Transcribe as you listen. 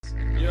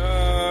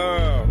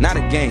Yeah. Not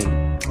a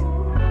game.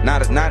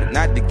 Not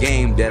the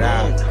game that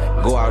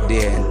I go out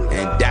there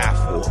and die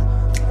for.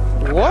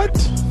 What?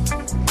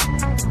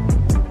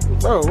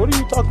 Bro, what are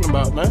you talking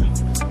about, man?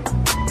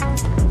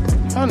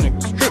 That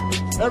nigga's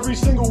tripping. Every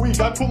single week,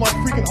 I put my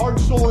freaking heart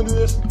and soul into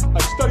this. I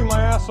study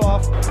my ass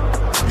off.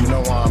 You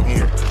know why I'm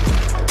here.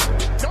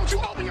 Don't you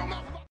open your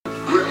mouth.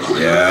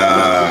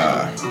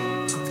 Yeah.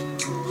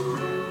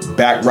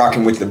 Back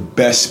rocking with the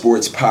best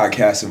sports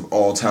podcast of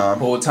all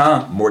time. All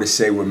time. More to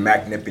say with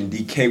Mac, Nip, and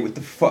DK. What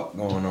the fuck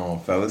going on,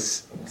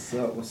 fellas?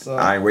 What's up?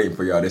 I ain't waiting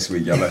for y'all this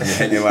week. Y'all left me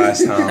hanging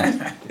last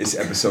time. It's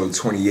episode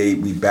 28.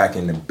 We back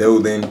in the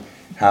building.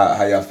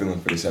 How y'all feeling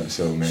for this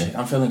episode, man?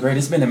 I'm feeling great.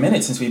 It's been a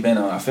minute since we've been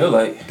on. I feel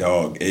like.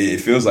 Dog, it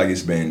feels like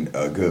it's been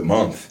a good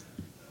month.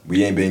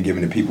 We ain't been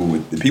giving the people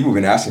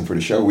been asking for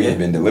the show. We ain't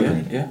been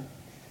delivering. Yeah.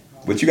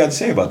 What you got to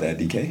say about that,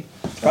 DK?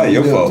 It's probably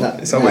your fault.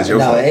 It's always your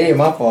fault. No, it ain't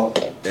my fault.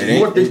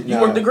 You work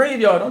the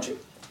graveyard, don't you?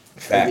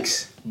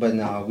 Facts. But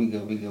nah, we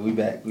good. We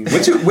back.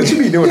 What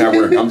you be doing at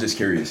work? I'm just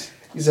curious.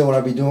 You said what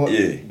I be doing?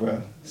 Yeah.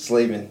 Bro,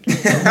 slaving.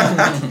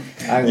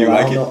 I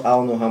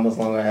don't know how much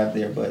longer I have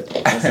there, but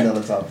that's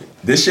another topic.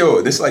 This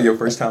is like your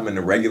first time in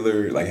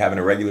having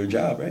a regular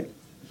job, right?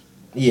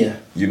 Yeah.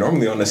 You're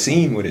normally on the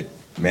scene with it,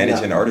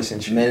 managing artists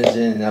and shit.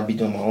 Managing, and I be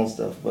doing my own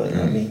stuff, but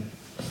I mean,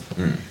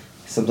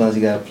 sometimes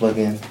you gotta plug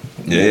in.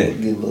 Get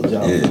a little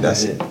job. Yeah,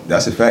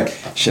 that's a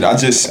fact. Shit, I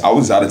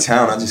was out of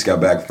town. I just got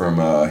back from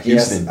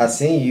Houston. Yes, I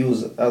seen you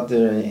was out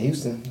there in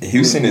Houston.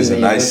 Houston is a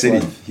nice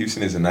city.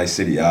 Houston is a nice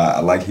city. I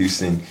like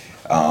Houston.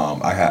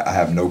 I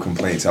have no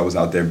complaints. I was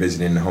out there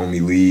visiting the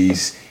homie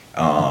Lee's.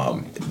 I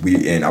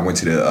went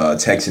to the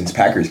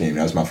Texans-Packers game.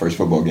 That was my first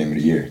football game of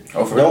the year.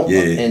 Oh, for real?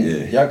 Yeah, and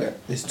yeah. Y'all got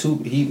it's two.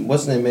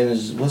 What's the name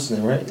manager? What's the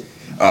name, right?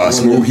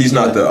 Smooth. He's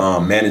not the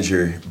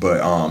manager,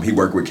 but he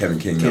worked with Kevin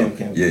King.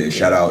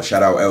 Shout out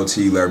LT,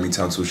 Laramie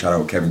Tunsil. Shout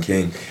out Kevin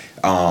King.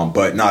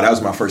 But that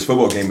was my first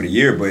football game of the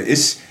year. But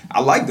I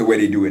like the way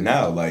they do it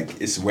now.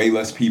 Like, it's way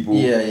less people.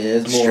 Yeah,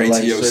 it's more straight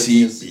like to your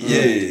seat.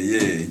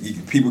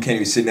 Yeah. People can't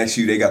even sit next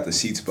to you. They got the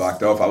seats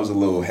blocked off. I was a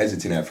little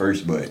hesitant at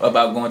first, but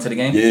about going to the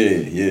game.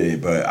 Yeah.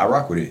 But I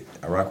rock with it.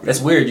 That's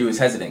weird. You was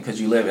hesitant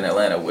because you live in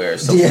Atlanta, where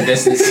social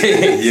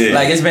distancing. Yeah.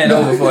 Like, it's been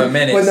over for a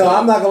minute. But no,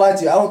 I'm not gonna lie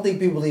to you. I don't think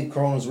people believe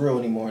Corona's real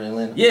anymore in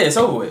Atlanta. Yeah, it's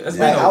over with.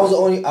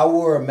 I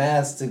wore a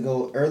mask to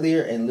go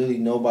earlier, and literally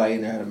nobody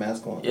in there had a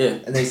mask on. Yeah.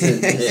 And they said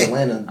it's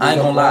Atlanta. I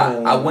ain't gonna lie.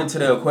 I went to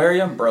the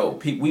aquarium, bro.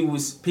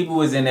 People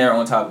was in there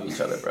on top of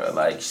each other, bro.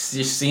 Like,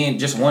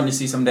 just wanting to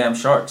see some damn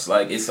sharks.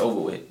 Like, it's over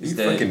with. You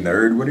fucking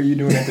nerd. What are you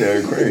doing at the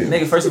aquarium?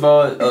 Nigga, first of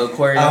all,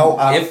 aquarium.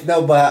 I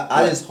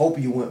just hope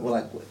you went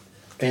with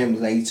family.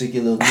 Like, you took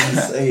your little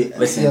niece.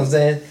 Listen, you know what I'm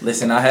saying?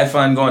 Listen, I had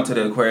fun going to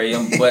the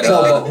aquarium, but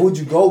but who'd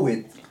you go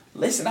with?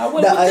 Listen, I went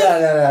with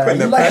them. Putting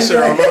the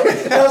pressure on him.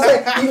 You know what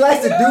I'm saying? He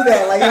likes to do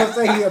that. Like, you know what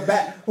I'm saying? You're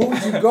back. Who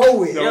would you go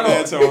with?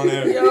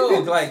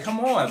 Yo, like, come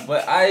on.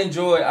 But I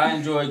enjoy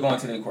going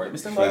to the aquarium.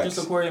 It's the largest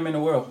aquarium in the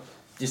world.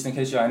 Just in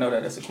case y'all know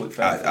that, that's a quick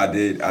fact. I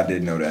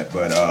did know that,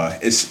 but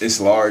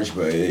it's large,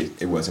 but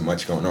it wasn't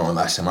much going on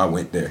last time I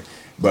went there.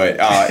 But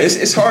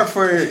it's hard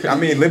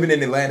living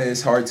in Atlanta,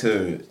 it's hard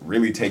to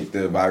really take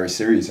the virus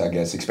serious, I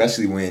guess,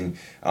 especially when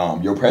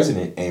your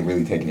president ain't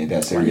really taking it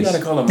that serious. You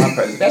gotta call him my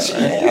president.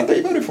 I thought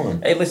you voted for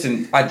him. Hey,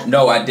 listen,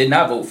 I did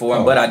not vote for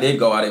him, but I did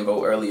go out and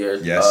vote earlier.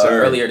 Yes,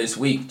 sir. Earlier this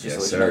week.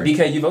 Yes, sir.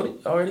 DK, you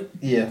voted already?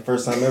 Yeah,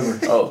 first time ever.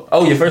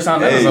 Oh, your first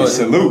time ever Hey, voted.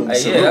 salute.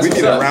 Yeah, we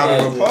get a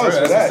round of applause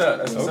for that.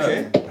 That's what's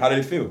okay. up. How did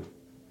it feel?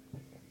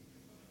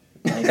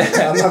 I'm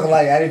not gonna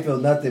lie, I didn't feel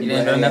nothing. You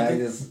didn't feel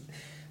nothing?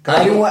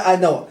 I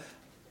know.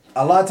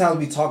 A lot of times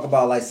we talk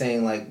about like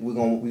saying like we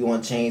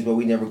want to change, but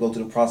we never go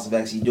through the process of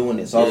actually doing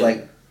it. So I was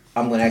like,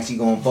 I'm gonna actually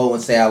go and vote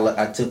and say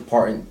I took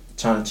part in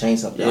trying to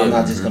change something. I'm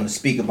not just gonna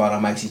speak about it.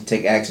 I'm actually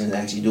take action and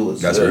actually do it.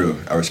 So. That's real.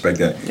 I respect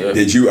that. Yeah.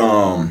 Did you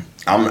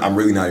I'm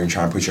really not even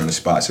trying to put you on the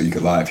spot, so you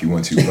could lie if you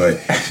want to.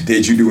 But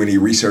did you do any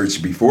research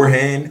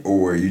beforehand,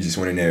 or you just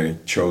went in there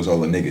and chose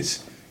all the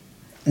niggas?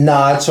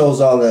 Nah, I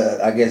chose all the,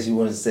 I guess you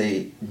want to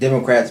say,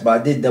 Democrats, but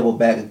I did double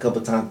back a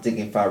couple times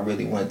thinking if I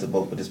really wanted to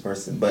vote for this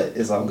person, but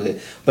it's all good.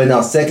 But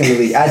no,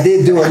 secondly, I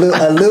did do a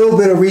little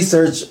bit of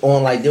research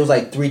on, like, there was,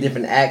 like, 3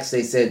 different acts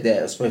they said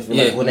that, especially,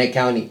 like, Gwinnett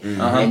County,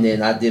 and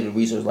then I did a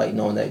research, like,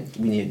 knowing that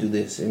we need to do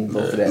this and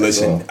vote for that.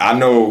 Listen, so. I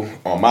know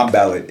on my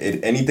ballot,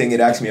 anything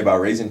it asked me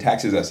about raising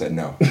taxes, I said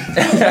no.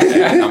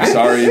 I'm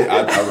sorry,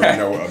 I already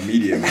know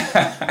immediately.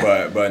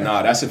 But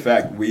nah, that's a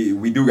fact.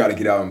 We do got to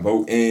get out and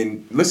vote.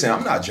 And listen,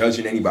 I'm not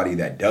judging anybody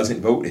that doesn't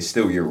vote. It's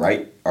still your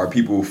right. Our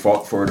people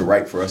fought for the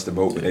right for us to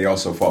vote, but they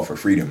also fought for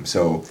freedom.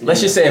 So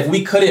let's just say if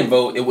we couldn't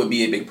vote, it would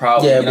be a big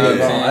problem. Yeah, you know what I'm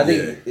saying? I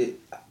think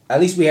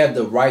at least we have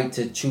the right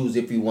to choose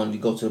if we wanted to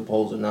go to the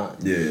polls or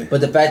not. Yeah.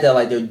 But the fact that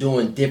like they're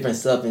doing different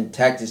stuff and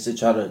tactics to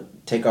try to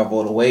take our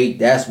vote away,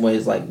 that's when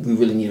it's like we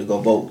really need to go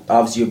vote.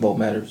 Obviously, your vote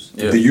matters.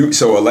 Yeah.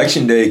 So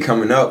election day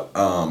coming up,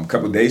 a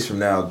couple of days from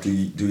now. Do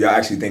y'all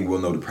actually think we'll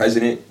know the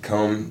president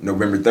come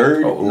November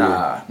 3rd? Oh,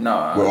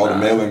 nah. Will all the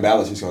mail-in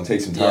ballots just gonna take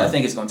some time? Yeah, I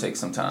think it's gonna take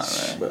some time,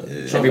 man. But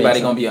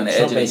Everybody gonna be on the edge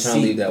Trump of their ain't trying to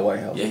leave seat. that White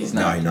House. Yeah, he's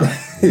No, not. he's not.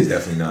 He's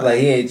definitely not. Like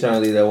he ain't trying to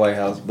leave that White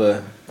House.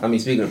 But I mean,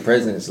 speaking of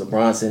presidents,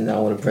 LeBron sitting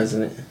down with a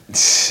president.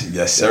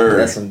 Yes, sir.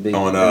 That's some big.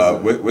 On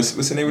what's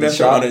the name of The that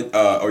Shop. show?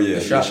 The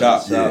The Shop.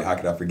 Shop. Yeah, how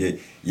could I forget?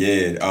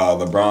 Yeah,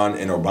 LeBron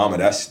and Obama.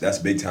 That's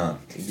big time.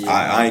 Yeah.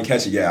 I ain't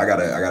catch it yet. I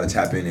gotta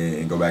tap in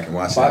and go back and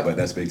watch that. But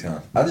that's big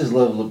time. I just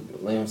love,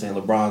 like I'm saying,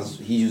 LeBron's.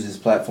 He uses his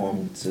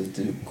platform to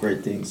do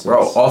great things. So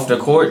Bro, it's- off the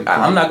court,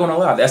 I'm not gonna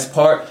lie. That's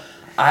part.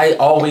 I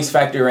always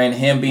factor in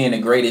him being the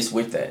greatest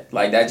with that.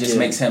 Like that just Yeah.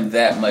 makes him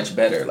that much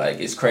better. Like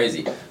it's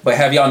crazy. But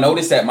have y'all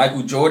noticed that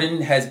Michael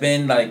Jordan has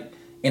been like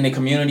in the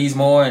communities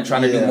more and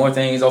trying to do Yeah. more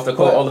things off the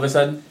court But- all of a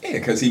sudden? Yeah,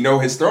 because he know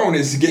his throne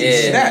is getting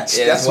snatched.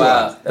 Yeah, That's that's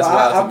wild. why. That's But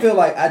wild. I to me. feel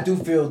like I do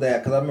feel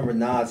that because I remember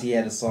Nas, he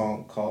had a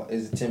song called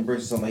 "Is it Tim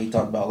Bricks" or something. He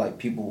talked about like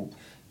people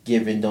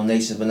giving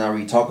donations but not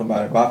really talking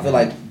about it. But I feel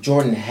like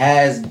Jordan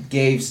has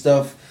gave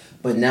stuff,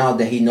 but now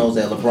that he knows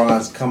that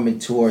LeBron's coming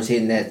towards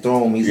hitting that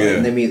throne, he's Yeah.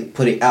 like, let me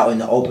put it out in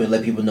the open,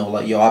 let people know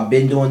like, yo, I've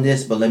been doing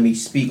this, but let me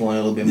speak on it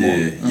a little bit more.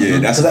 Yeah,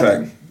 that's a 'Cause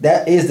fact.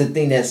 That is the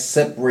thing that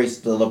separates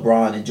the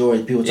LeBron and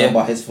Jordan. People talk Yeah.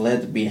 about his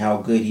philanthropy and how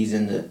good he's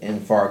in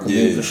for our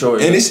community. For sure.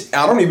 And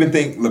I don't even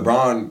think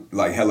LeBron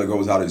like hella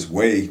goes out his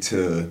way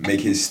to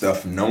make his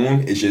stuff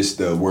known. It's just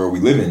the world we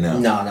live in now.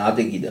 No, I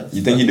think he does.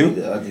 You think he do?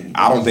 I think he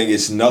I does. don't think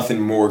it's nothing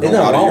more There's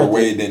going out nothing of wrong your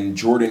with way it. than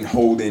Jordan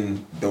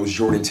holding those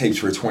Jordan tapes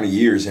for 20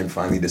 years and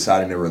finally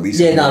deciding to release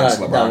Yeah, them no, once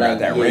LeBron got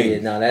that ring. Yeah,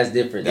 no, that's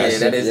different. That's-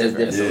 that is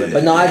different. Yeah.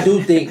 But no, I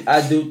do think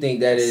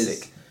that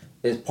Sick.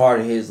 is part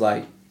of his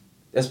like.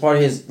 That's part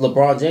of his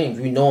LeBron James.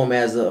 We know him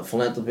as a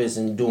philanthropist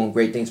and doing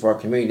great things for our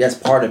community. That's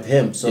part of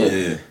him. So,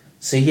 Yeah.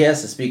 so he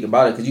has to speak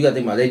about it because you got to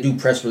think about it. They do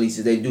press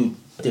releases. They do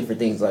different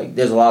things. Like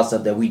there's a lot of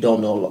stuff that we don't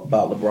know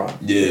about LeBron.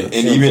 Yeah, and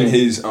See what even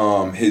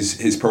I'm saying?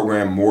 his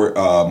program more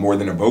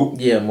than a vote.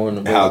 Yeah, more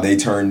than How they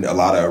turned a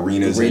lot of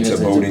arenas into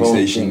voting voting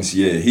stations.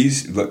 Yeah,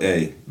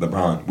 hey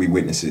LeBron, we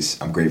witnesses.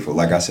 I'm grateful.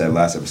 Like I said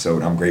last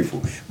episode, I'm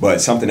grateful. But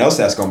something else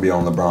that's going to be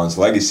on LeBron's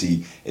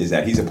legacy is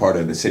that he's a part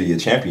of the City of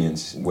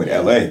Champions with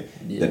LA.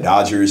 Yeah. The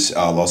Dodgers,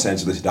 Los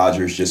Angeles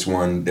Dodgers, just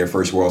won their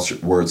first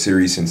World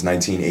Series since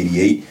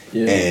 1988,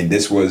 Yeah. and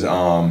this was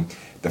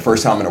the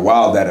first time in a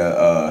while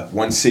that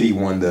one city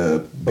won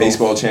the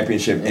baseball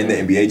championship and the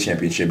NBA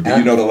championship. Do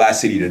you know the last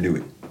city to do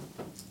it?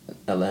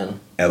 Atlanta.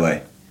 LA.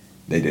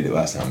 They did it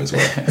last time as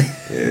well.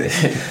 Yeah.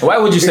 Why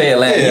would you say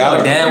Atlanta? Yeah, You I know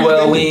don't damn know.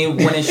 well we ain't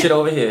winning shit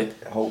over here.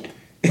 Hope.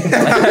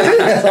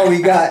 That's all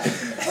we got.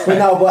 But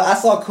no, but I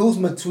saw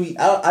Kuzma tweet.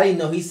 I didn't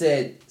know he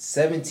said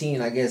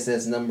 17. I guess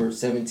that's number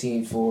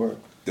 17 for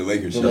The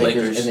Lakers. the yeah.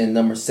 Lakers, and then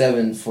number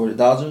 7 for the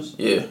Dodgers.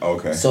 Yeah.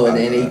 Okay. So and I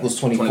then know it that. equals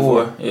 24.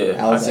 24.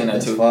 Yeah, I was I seen like, that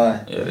that's too.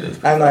 fine. Yeah, it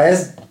is. I'm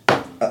like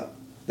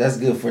that's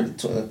good for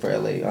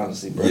LA,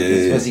 honestly, bro. Yeah.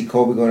 Especially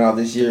Kobe going out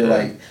this year. Yeah.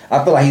 Like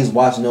I feel like he's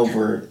watching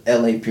over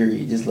LA.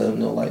 Period. Just let him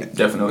know, like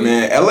Definitely.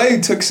 Man, LA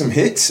took some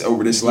hits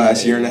over this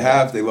last year and a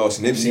half. They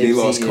lost Nipsey, they Nipsey,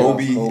 lost yeah,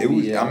 Kobe. lost It was,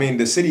 Kobe, yeah. I mean,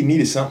 the city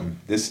needed something.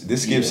 This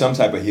gives Yeah. some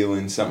type of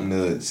healing, something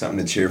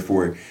to cheer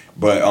for.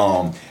 But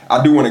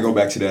I do want to go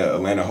back to the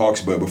Atlanta Hawks.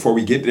 But before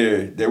we get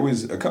there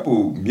was a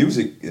couple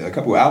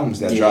albums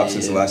that Yeah, dropped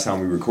since the yeah. last time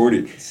we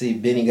recorded. see,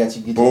 Benny got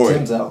you get Boy, your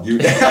Timbs out. you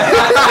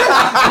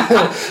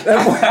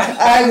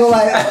I ain't gonna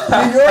lie,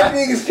 New York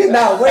niggas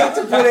cannot wait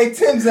to put their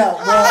Timbs out,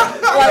 bro.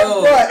 Like,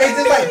 Yo. bro, it's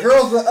just like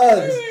girls with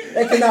us.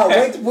 They cannot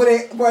wait to put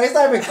it, bro. It's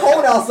not even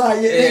cold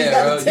outside yet. Niggas Yeah,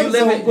 got bro. the You Timbs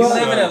live, on, in, bro. you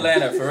live in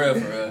Atlanta, for real, for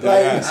real. Like,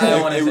 I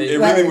don't want to say it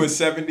like- really was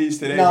 70s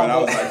today, No, but I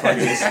was but- like, fuck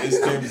it, it's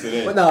Tim's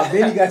today. But no,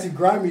 Benny got you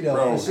grimy though.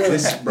 Bro, for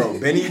sure.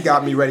 Benny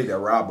got me ready to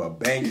rob a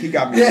bank. He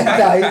got me. Yeah,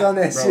 nah, he's on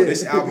that Bro, shit.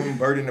 this album,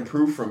 Burden of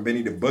Proof from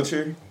Benny the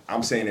Butcher,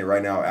 I'm saying it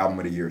right now, album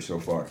of the year so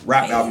far.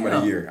 Rap album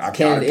of the year. I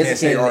can't It's a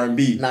say candidate.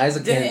 R&B. Nah, it's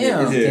a candidate.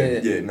 Damn. It's a Yeah,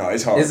 candidate. yeah, no,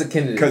 it's hard. It's a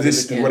candidate. Because It's a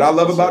it's candidate. what I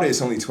love about it.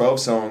 It's only 12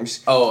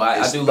 songs. Oh, I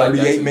It's do like that.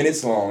 38 too.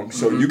 minutes long,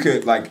 so you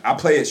could I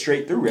play it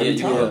straight through Yeah, every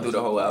you time. go through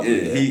the whole album.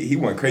 Yeah, he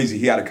went crazy.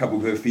 He had a couple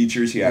good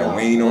features. He had Nah,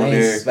 Wayne on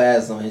there,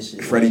 spazzed on his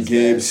shit. Freddie Wayne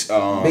Gibbs.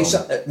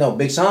 spazzed.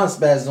 Big Sean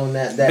spazzed on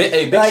that.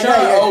 Big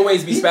Sean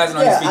always be spazzing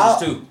on his features,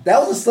 too. That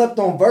was a slept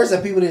on verse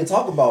that people didn't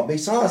talk about. Big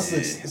Sean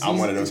I'm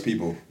one of those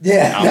people.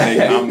 Yeah.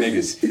 I'm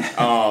niggas.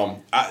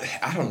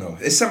 I don't know.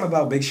 It's something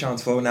about Big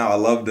Sean's flow now. I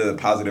love the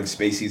positive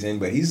space he's in,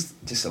 but he's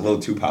just a little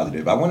too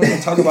positive. I want him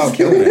to talk about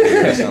killing it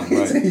or something.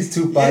 Like, He's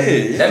too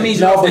positive. Yeah. That means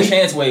No, you're off but the he-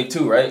 Chance wave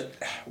too, right?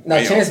 No,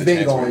 Way Chance off the been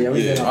Chance going. wave. Yeah,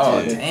 we been Yeah. on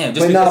Oh Chance. damn! But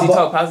Just no, because he but-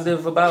 talk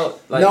positive about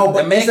like No,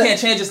 but the man it's a- can't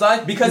change his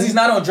life because he's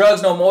not on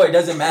drugs no more. It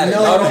doesn't matter.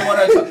 No, Y'all don't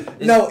want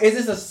to. No, it's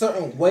just a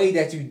certain way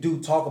that you do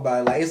talk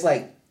about it. Like it's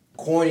like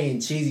corny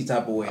and cheesy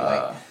type of way.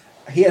 Like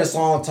He had a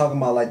song talking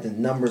about like the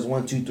numbers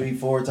 1, 2, 3,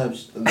 4 type.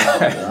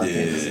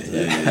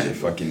 Yeah,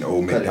 fucking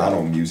old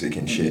McDonald music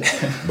and shit.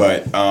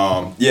 But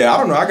yeah, I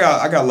don't know.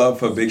 I got love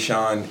for Big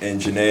Sean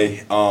and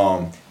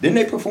Janae. Didn't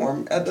they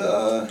perform at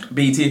the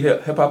BET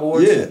Hip Hop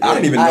Awards? Yeah, I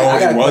didn't even know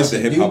it was the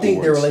Hip Hop Awards. Do you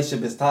think their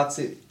relationship is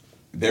toxic?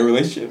 Their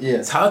relationship?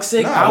 Yeah.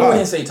 Toxic? Nah, I why?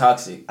 wouldn't say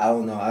toxic. I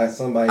don't know. I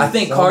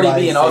think Cardi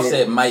B and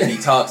Offset might be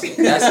toxic.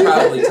 That's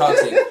probably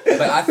toxic.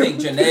 But I think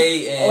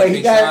Janae and he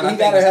Big Sean,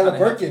 got a hella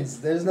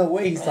Birkins. There's no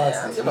way he's Yeah,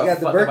 toxic. give He a got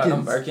the fuck about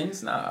them Birkins.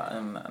 Birkins? Nah,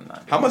 I'm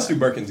not. How much do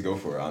Birkins go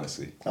for,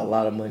 honestly? A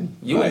lot of money.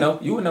 You would know.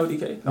 You would know,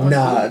 DK. How much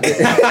Nah. do you-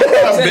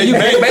 You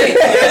big bank.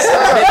 Yes,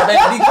 big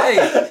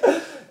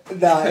bank, DK.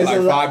 Nah, it's Like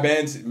a lot. 5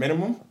 bands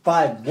minimum?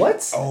 5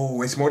 what?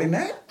 Oh, it's more than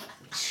that?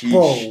 Sheesh.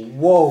 Bro,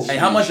 whoa. Hey,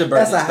 how much the Birkins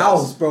That's a cost?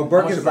 house, bro. How much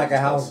Birkin's the like a Birkins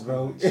house, cost?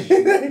 bro.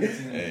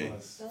 Hey,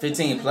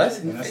 15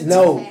 plus?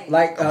 No,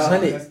 like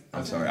 100.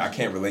 I'm sorry, I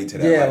can't relate to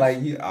that. Yeah, life.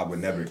 like you- I would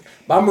never.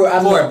 But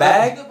I'm For a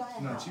bag?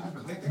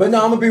 But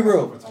no, I'm gonna be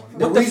real.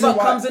 What the fuck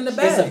comes in the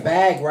bag? It's a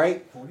bag,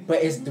 right?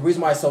 But it's the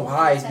reason why it's so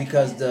high is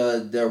because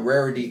the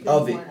rarity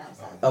of it,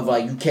 of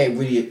like you can't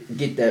really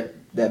get that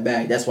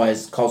bag. That's why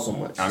it's cost so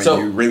much. I mean, So-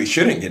 you really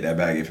shouldn't get that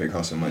bag if it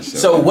costs so much.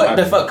 So what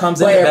the fuck comes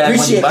in But the bag when you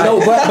appreciate buy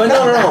no, it? but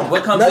no.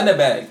 What comes in the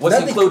bag? What's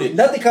nothing, included?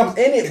 Nothing comes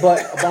in it,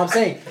 but I'm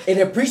saying it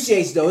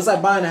appreciates though. It's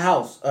like buying a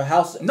house.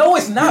 No,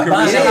 it's not You can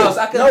buying a read it. house.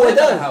 I can No, live it in a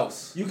doesn't.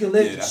 house. You can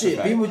live Yeah, that's a shit.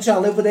 fact. People trying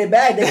to live with their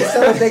bag. They can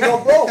sell if they go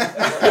broke.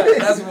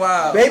 That's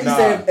wild. Baby Nah.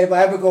 said if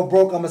I ever go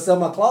broke, I'm gonna sell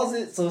my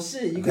closet. So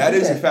shit, you can That do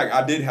is that. a fact.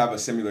 I did have a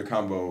similar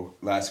combo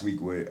last week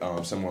with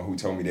someone who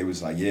told me they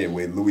was like, yeah,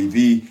 with Louis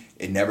V,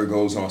 it never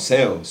goes on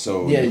sale.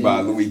 So Yeah, you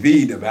buy Louis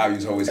V, the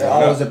value's always It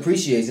going always up.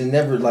 appreciates. It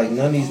never like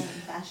none of these.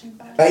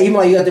 Even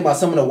like you gotta think about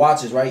some of the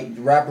watches, right?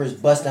 Rappers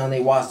bust down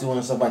their watch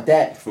doing stuff like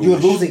that.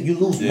 Foolish. You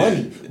lose Yeah,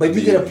 money. But if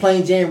you get a immediately.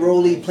 plain Jane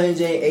Rollie, plain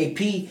Jane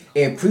AP,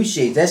 it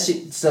appreciates that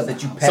shit. Stuff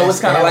that you pass. So it's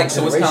kind of down like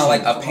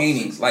generations. a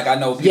painting. Like I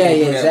know people Yeah, do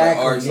yeah, that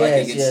exactly. with arts. Like it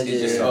Yes, gets, yeah,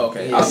 it's just yeah.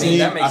 okay. Yeah. I I mean seen,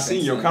 that makes I seen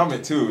sense. your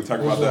comment too,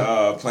 talking about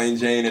the plain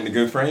Jane and the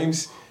good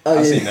frames. Oh,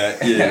 I yeah. seen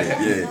that.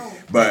 Yeah.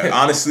 But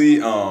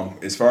honestly,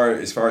 as far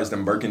as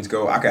them Birkins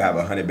go, I could have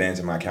 100 bands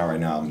in my account right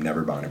now. I'm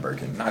never buying a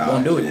Birkin. Not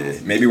gonna do it. Yeah.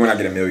 Maybe when I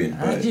get $1 million.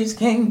 I But just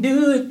can't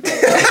do it.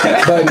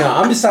 But no,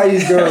 I'm just telling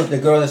these girls, the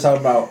girls that's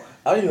talking about.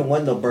 I don't even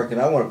want no Birkin.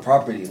 I want a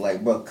property.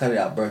 Like, bro, cut it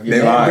out, bro. If your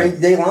They man lying.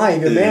 They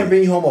lying. If your Yeah. man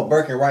bring you home a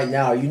Birkin right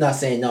now, you're not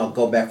saying no.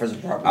 Go back for some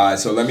property. all right,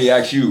 so let me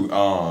ask you.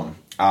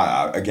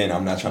 Again,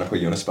 I'm not trying to put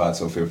you on the spot,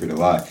 so feel free to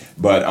lie.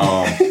 But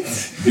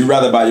do you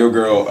rather buy your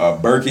girl a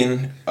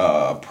Birkin,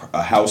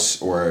 a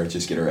house, or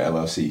just get her an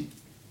LLC?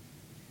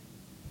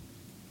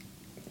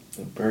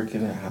 A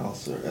Birkin, a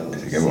house, or LLC.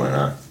 That's a good one,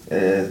 huh? Yeah,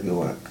 that's a good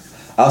one.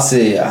 I'll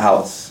say a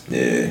house.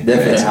 Yeah, Definitely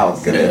good a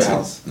house. Good Definitely a answer.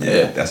 house.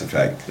 Yeah, that's a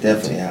fact.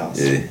 Definitely a house.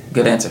 Yeah,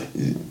 Good answer.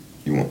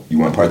 you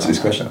want parts of this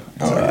question?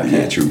 Oh,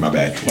 yeah, true. My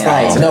bad.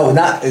 Like, no,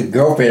 not a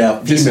girlfriend,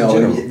 a Just in female.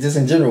 general. Just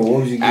in general. What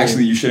would you get?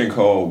 Actually, you shouldn't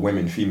call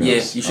women females.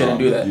 Yes, you shouldn't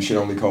do that. You should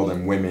only call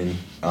them women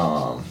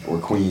or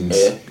queens.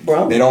 Yeah.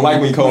 Bro, They don't like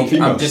when you call them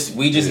females.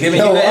 We just giving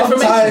no, you the I'm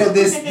information. tired of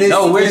this.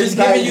 No, we're just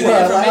giving you the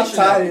like, I'm information.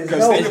 tired of this. 'Cause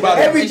No, think about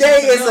it. every day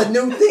is a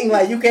new thing.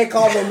 Like, you can't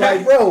call them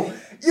like, bro,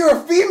 you're a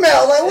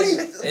female. Like, what are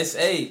you... It's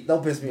a.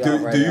 Don't piss me Do,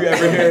 off right do you now.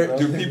 ever hear? Don't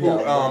Do piss me people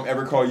off.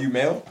 ever call you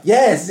male?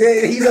 Yes,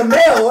 he's a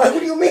male. What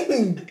do you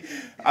mean?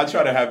 I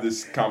tried to have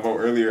this convo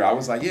earlier. I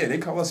was like, yeah, they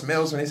call us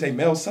males when they say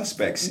male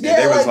suspects. Yeah,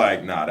 and they was like-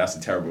 like, nah, that's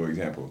a terrible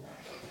example.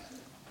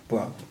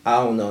 Bro,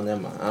 I don't know.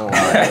 Never mind. I don't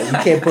know.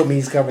 You can't put me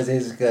in these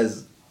conversations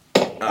because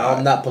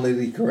I'm not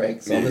politically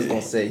correct. So I'm just gonna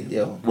say,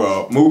 yo.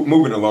 Well,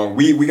 moving along,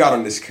 we got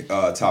on this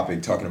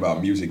topic talking about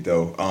music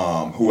though.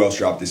 Who else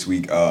dropped this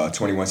week?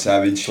 21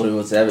 Savage.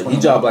 21 Savage. He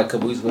dropped like a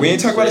couple weeks ago. We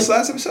ain't talk about this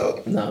last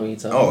episode. No, we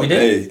ain't talking. Oh, We did?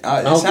 Hey, it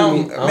don't sound,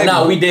 think we- I don't maybe-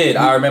 No, we did.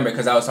 I remember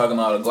because I was talking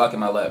about a Glock in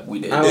my lap. We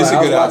did. I It's a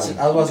good was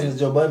album. watching the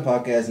Joe Budden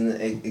podcast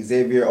and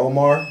Xavier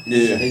Omar.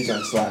 Yeah. His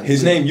junk sliding.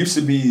 His name used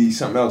to be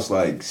something else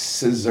like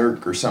Scissor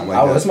or something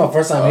like that. That's my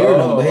first time hearing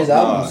him, but his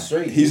album is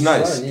straight. He's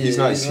nice. sliding. He's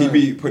Yeah, nice. He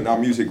be putting out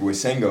music with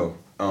Sengo.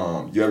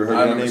 You ever heard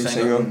I of that name, remember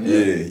Sengo?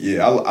 Sengo.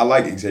 Yeah. I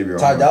like Xavier.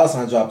 Ty Omar. Dolla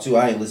 $ign dropped too.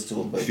 I ain't listened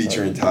to him, but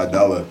Featuring Ty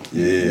Dolla.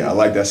 Yeah, I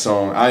like that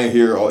song. I ain't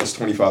hear all his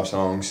 25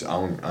 songs.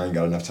 I ain't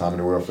got enough time in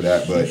the world for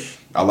that, but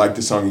I like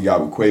the song he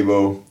got with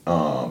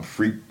Quavo,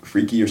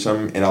 Freaky or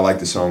something, and I like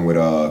the song with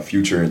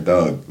Future and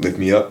Thug, Lift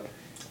Me Up.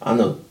 I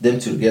know them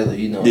two together.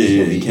 You know,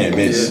 Yeah, you can't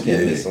miss.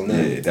 Can't miss on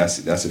that. Yeah, that's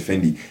a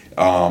Fendi.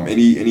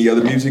 Any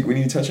other music we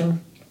need to touch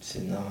on?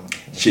 Shit, no.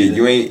 Shit,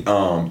 you ain't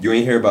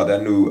hear about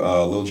that new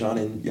Lil Jon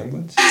and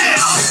Youngbloods?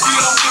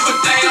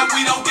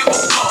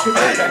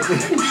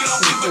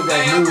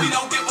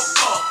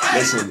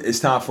 Listen, it's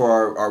time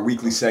for our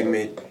weekly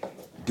segment,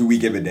 Do We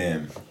Give a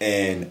Damn?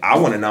 And I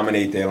want to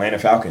nominate the Atlanta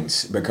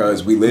Falcons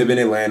because we live in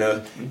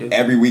Atlanta.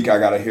 Every week I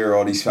got to hear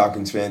all these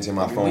Falcons fans in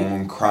my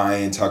phone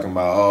crying, talking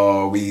about,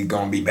 oh, we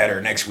going to be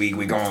better next week.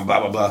 We going blah,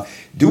 blah, blah.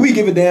 Do we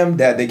give a damn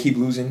that they keep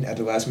losing at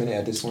the last minute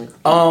at this point?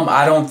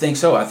 I don't think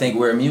so. I think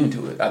we're immune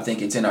to it. I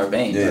think it's in our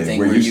veins. Yeah, I think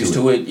we're we're used used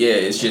to to it. Yeah,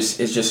 it's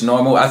just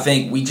normal. I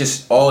think we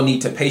just all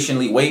need to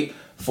patiently wait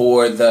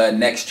for the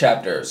next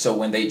chapter. So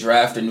when they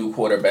draft a new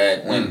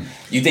quarterback, when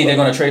you think they're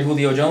going to trade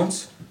Julio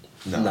Jones?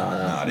 No.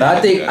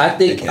 they I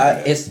think can't do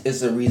that.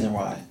 it's a reason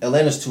why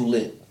Atlanta's too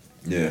lit.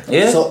 Yeah.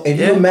 So if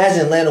you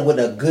imagine Atlanta with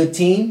a good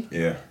team,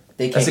 Yeah.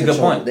 they can't That's a good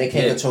control. point. They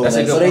can't Yeah, control that's a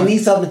that. good So they point.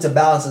 need something to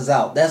balance us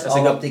out. That's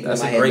all I'm thinking in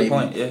That's my a head. great Maybe.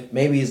 point. Yeah.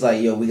 Maybe it's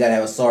like, yo, we gotta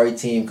have a sorry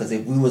team because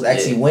if we was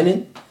actually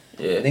winning,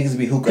 Yeah. niggas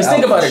be hookah. Because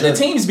think about it, the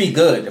teams be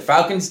good. The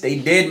Falcons, they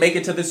did make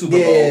it to the Super Bowl.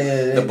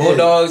 Yeah, the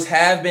Bulldogs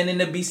have been in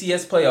the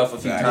BCS playoff a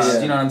few Facts. times.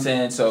 Yeah. You know what I'm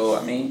saying? So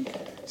I mean,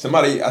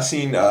 Somebody I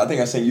seen. I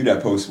think I sent you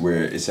that post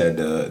where it said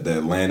the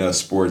Atlanta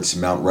sports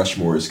Mount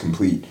Rushmore is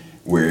complete.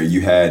 Where you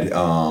had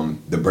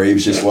the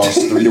Braves just lost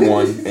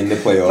 3-1 in the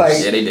playoffs.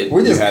 Like, yeah, they did. We're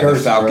You just had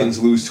cursed, the Falcons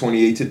lose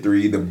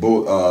 28-3.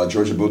 The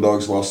Georgia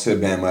Bulldogs lost to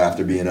Bama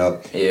after being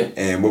up. Yeah.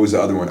 And what was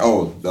the other one?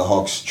 Oh, the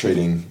Hawks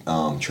trading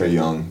Trey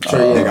Young. Trey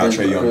They Young. got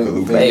Trey Young for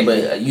Luka. Hey,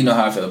 but you know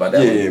how I feel about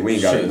that. Yeah, one. we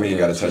ain't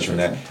got to touch on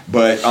that.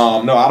 But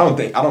no, I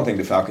don't think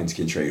the Falcons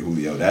can trade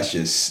Julio.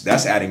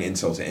 That's adding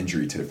insult to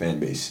injury to the fan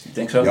base. You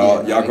think so?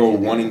 Y'all Yeah, go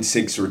they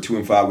 1-6 or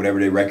 2-5, whatever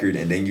their record,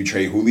 and then you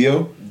trade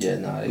Julio. Yeah,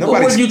 nah. No.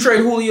 What would you trade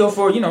Julio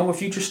for? A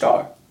future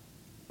star.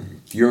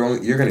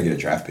 You're gonna get a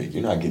draft pick.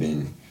 You're not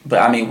getting. But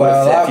I mean, what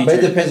But, if that but it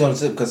future?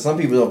 depends on because some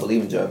people don't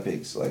believe in draft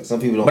picks. Like some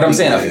people don't. But I'm believe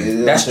saying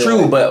in it. that's You know true.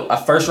 what I'm saying?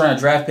 But a first round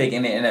draft pick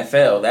in the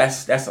NFL,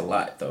 that's a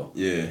lot though.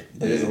 Yeah.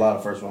 There's a lot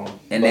of first round.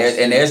 And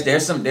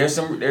there's some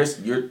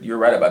you're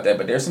right about that.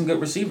 But there's some good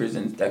receivers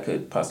and that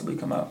could possibly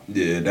come out.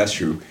 Yeah, that's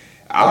true.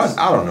 I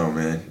don't know,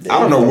 man. I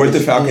don't know what the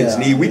Falcons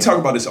Yeah. need. We talk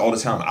about this all the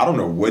time. I don't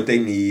know what they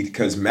need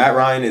because Matt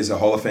Ryan is a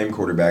Hall of Fame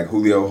quarterback,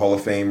 Julio Hall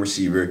of Fame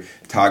receiver,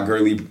 Todd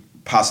Gurley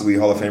possibly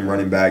Hall of Fame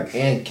running back.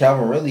 And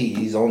Calvin Ridley,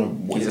 he's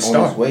on He's a his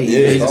star. way.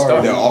 Yeah, he's a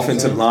star. The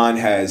offensive line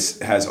has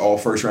all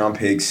first round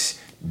picks.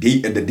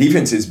 The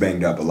defense is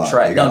banged up a lot.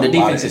 They got No, the a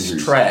lot of defense is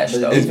injuries. trash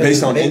But though. the It's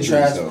based on defense is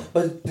injuries, trash. though.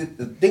 But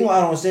the thing I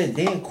don't understand,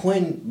 Dan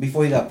Quinn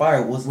before he got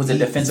fired was Was a the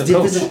defensive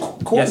defensive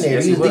coach. coordinator.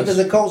 Yes, he he was was.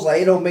 defensive coach.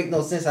 Like it don't make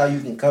no sense how you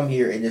can come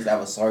here and just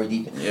have a sorry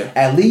defense. Yeah.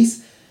 At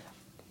least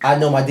I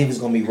know my defense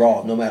gonna be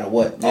raw no matter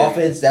what. Yeah.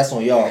 Offense, that's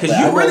on y'all. Because But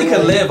I you know really like,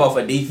 can live off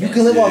of defense. You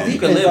can live off Yeah. defense. You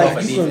can live like, off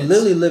of you can defense.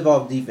 literally live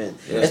off defense.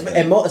 Yeah.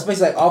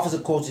 Especially like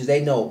offensive coaches,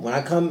 they know when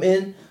I come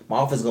in,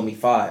 my offense is gonna be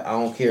fine. I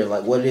don't care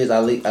like what it is.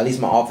 At least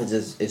my offense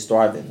is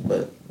thriving.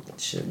 But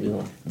shit, you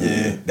know.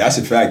 Yeah, that's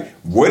a fact.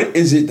 What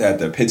is it that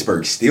the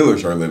Pittsburgh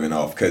Steelers are living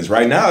off? Because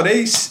right now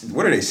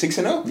what are they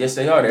 6-0? Yes,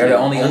 they are. They're the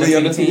only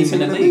undefeated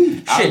team in the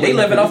league. I Shit, they wouldn't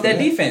living off predict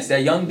that that. defense,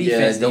 that young Yeah,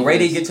 defense. The way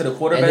they defense. get to the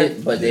quarterback.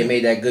 But they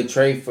made that good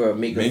trade for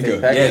Minka Minka.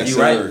 Fitzpatrick. Yeah, Yes, you're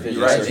sir. right. Yes,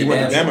 You're right. sir. He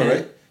went to Damn, Bama, he right?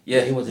 did.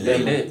 Yeah, He went to yeah, Bama.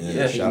 he did. Yeah,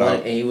 Yeah, He shout wanted-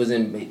 out. and he was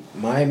in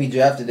Miami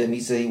drafted him. He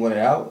said he wanted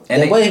out.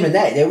 And And they- wasn't even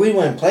that. They really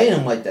wasn't playing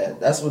him like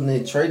that. That's when they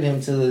traded him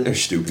to They're the.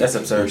 stupid. That's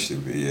absurd. They're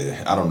stupid. Yeah,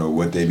 I don't know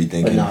what they be But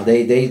thinking. no,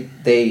 they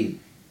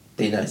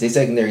nice. They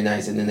secondary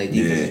nice, and then they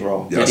defense is Yeah.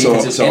 wrong. Yeah. Their So-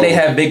 defense is- so- and they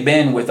have Big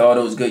Ben with all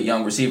those good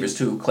young receivers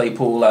too.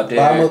 Claypool out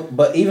there.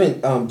 But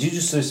even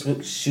Juju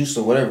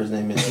Schuster, whatever his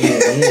name is, he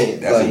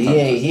ain't That's a tough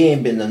he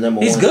ain't been the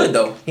number He's one. good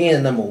though. He ain't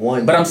the number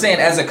one. But I'm saying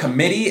as a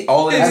committee,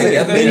 all of them As a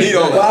together. committee, they're they need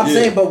all good. that. But I'm Yeah.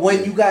 saying, but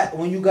when you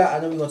got, I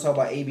know we're gonna talk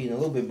about AB in a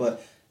little bit,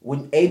 but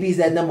when AB's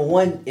that number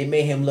one, it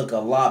made him look a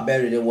lot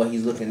better than what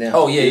he's looking now.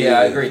 Oh yeah,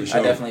 I agree. for sure.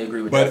 I definitely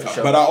agree with But that for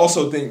sure. but I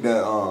also think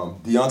that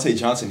Deontay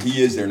Johnson,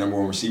 he is their number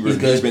one receiver. He's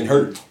good. He's been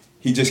hurt.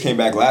 He just came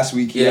back last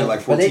week. He Yeah. had like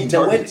But 14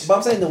 targets.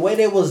 I'm saying the way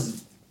they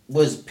was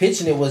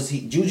pitching it was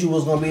Juju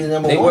was gonna be the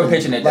number They one. were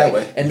pitching it that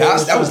way. And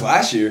That was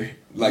last year,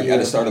 like Yeah. at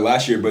the start of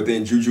last year. But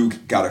then Juju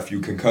got a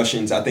few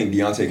concussions. I think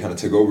Deontay kind of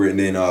took over, and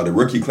then the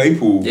rookie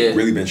Claypool Yeah.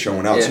 really been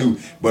showing out Yeah. too.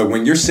 But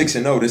when you're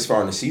 6-0 this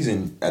far in the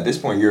season, at this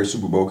point you're a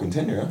Super Bowl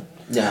contender, huh?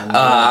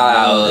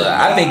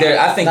 I think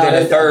they're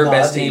the third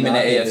best team in the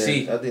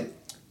AFC. I think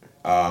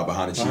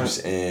Behind the Chiefs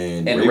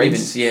and And the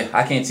Ravens, yeah,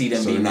 I can't see them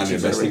So they're being not the the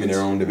Chiefs or best team in Ravens.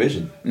 their own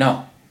division.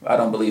 No, I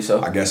don't believe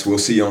so. I guess we'll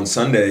see on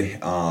Sunday,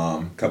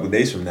 a couple of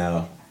days from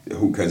now,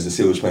 because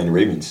the Steelers playing the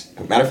Ravens.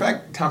 Matter of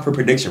fact, time for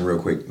prediction real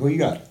quick. Who you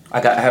got? I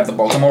have the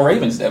Baltimore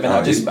Ravens, Devin. Oh,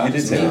 I just you did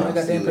made say my that.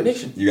 goddamn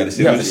prediction. You got the Steelers?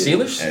 You have the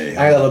Steelers? Hey,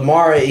 I got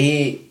Lamar.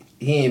 He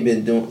ain't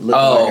been looking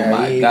Oh like that. He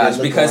my ain't gosh! been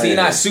looking Because like he's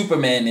that. not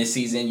Superman this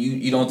season.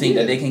 You don't think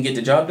that they can get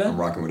the job I'm done?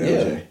 rocking with Yeah.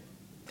 LJ.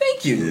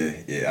 Thank you.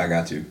 Yeah, I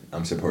got you.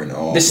 I'm supporting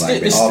all The, black Ste- the,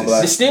 bases. All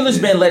black. the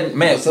Steelers been letting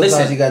man. Sometimes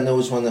Listen, you gotta know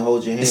which one to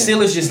hold your the hand.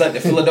 Steelers just let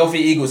the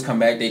Philadelphia Eagles come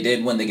back. They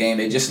did win the game.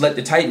 They just let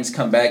the Titans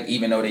come back,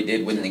 even though they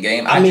did win the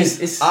game. I mean, it's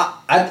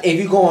if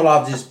you're going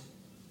off just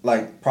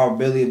like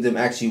probability of them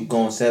actually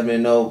going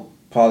 7-0,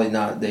 probably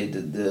not.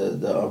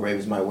 The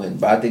Ravens might win,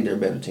 but I think they're a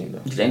better team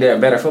though. you think they're a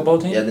better football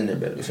team? Yeah, I think they're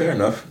better. Fair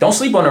enough. Don't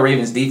sleep on the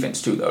Ravens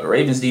defense too, though. The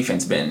Ravens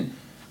defense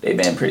they've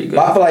been pretty good.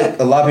 But I feel like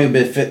a lot of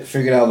people been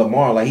figured out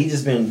Lamar. Like he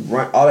just been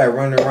all that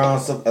running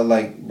around stuff.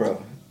 Like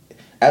bro,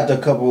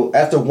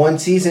 after one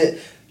season,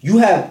 you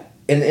have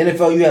in the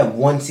NFL you have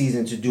one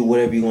season to do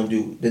whatever you're gonna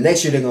do. The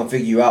next year they're gonna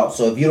figure you out.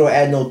 So if you don't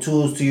add no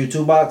tools to your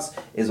toolbox,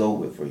 it's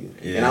over for you.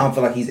 Yeah. And I don't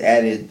feel like he's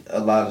added a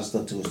lot of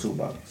stuff to his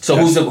toolbox. So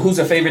who's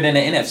a favorite in the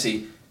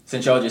NFC?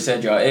 Since y'all just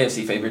said y'all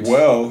AFC favorites.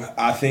 Well,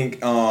 I think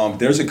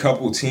there's a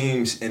couple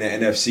teams in the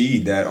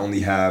NFC that only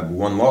have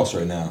one loss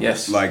right now.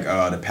 Yes. Like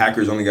the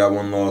Packers only got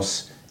one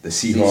loss. The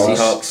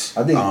Seahawks.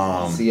 I think.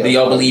 Um, Do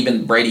y'all believe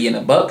in Brady and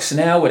the Bucks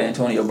now with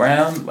Antonio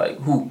Brown? Like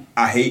who?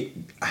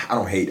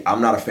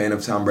 I'm not a fan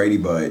of Tom Brady,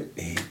 but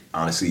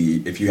honestly,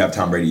 if you have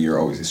Tom Brady, you're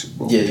always a Super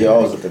Bowl. Yeah, you're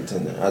always a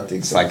contender. I think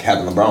It's so. like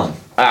having LeBron.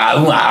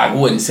 I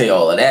wouldn't say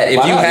all of that.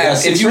 Why not?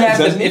 He If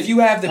you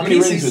have the How many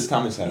rings pieces, does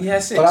Thomas have? he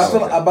has 6.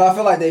 But I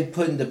feel like they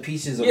putting the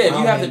pieces around him. Yeah, if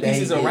you have the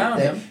pieces around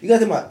him. You got to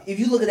think about, if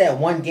you look at that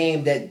one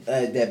game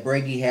that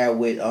Brady had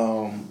with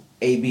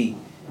AB,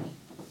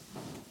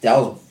 that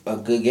was a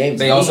good game.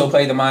 They also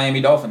played the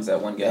Miami Dolphins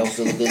that one game. That was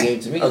still a good game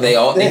to me. They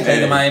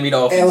played the Miami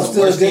Dolphins. It was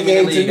still a good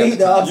game to me,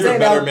 though. You're a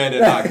better man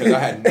than I, because I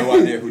had no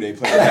idea who they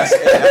played.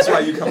 That's why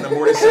you come to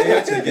Morton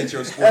State to get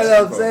your sports That's what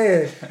I'm info.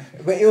 saying.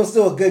 But it was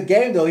still a good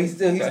game, though. He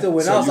still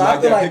went So out. you So like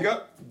I feel that like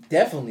pickup?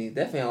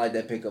 definitely I like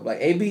that pickup. Like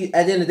AB,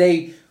 at the end of the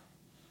day,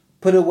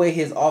 put away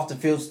his off the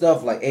field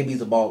stuff. Like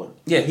AB's a baller.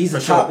 Yeah, he's for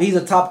a top. sure. He's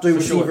a top 3 For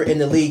receiver sure. in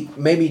the league.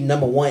 Maybe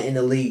number 1 in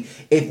the league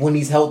when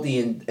he's healthy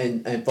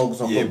and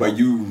focus on Yeah, football. but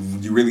you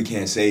really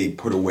can't say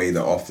put away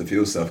the off the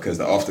field stuff, because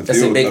the off the That's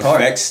a field big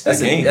part. affects the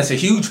game. That's a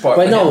huge part.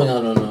 But for no,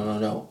 him.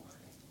 no.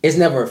 It's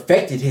never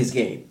affected his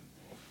game.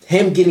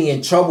 Him getting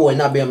in trouble and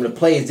not being able to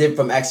play is different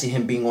from actually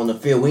him being on the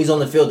field. When he's on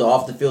the field, the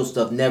off the field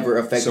stuff never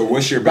affected. So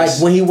what's your like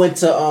best? when he went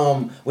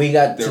to when he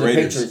got The to the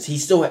Raiders. Patriots, he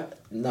still had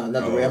not the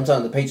Oh. Raiders. I'm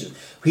talking the Patriots.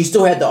 He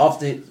still had the off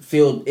the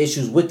field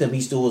issues with him.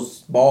 He still was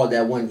balled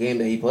that one game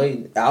that he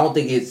played. I don't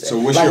think it's So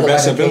what's like your a-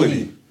 best like a KD.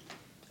 ability?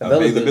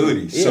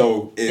 Availability. Yeah.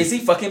 So Is he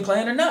fucking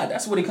playing or not?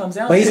 That's what it comes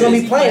down But to. he's gonna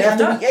Is be he playing or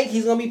after not? week 8.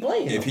 He's gonna be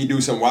playing. if he do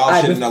some wild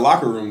Alright, shit but- in the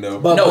locker room though,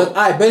 But, No. but all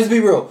right, but let's be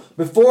real.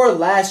 Before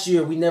last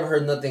year, we never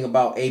heard nothing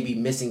about AB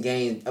missing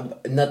games.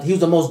 Nothing. He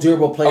was the most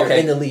durable player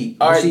in the league.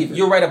 All right, receiver.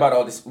 you're right about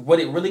all this. What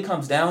it really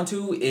comes down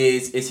to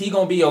is he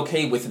gonna be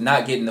okay with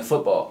not getting the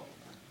football?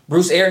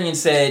 Bruce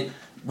Arians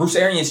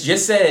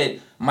just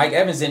said Mike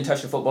Evans didn't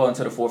touch the football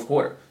until the fourth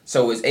quarter.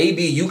 So is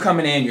AB, you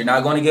coming in, you're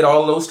not going to get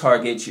all of those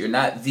targets. You're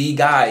not the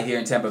guy here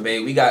in Tampa Bay.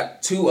 We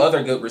got 2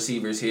 other good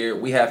receivers here.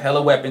 We have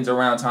hella weapons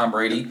around Tom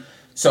Brady.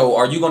 So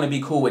are you going to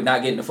be cool with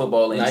not getting the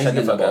football and Nah, he's shut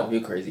the getting the fuck ball. up?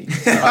 You're crazy.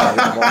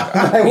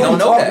 We don't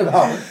know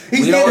that.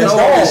 He's We don't getting the know.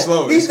 ball. It's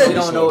slow. He's It's We the,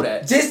 don't know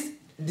that. just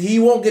he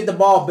won't get the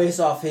ball based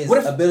off his What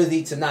if-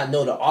 ability to not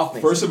know the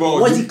offense. First of all,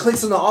 once you- he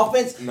clicks on the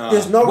offense, Nah.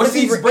 there's no What if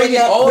he's receiver in bringing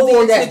that all the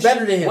pool attention? that's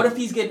better than him. What if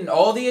he's getting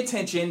all the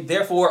attention,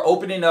 therefore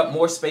opening up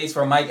more space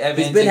for Mike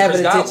Evans He's been and having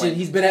Chris attention. Godwin?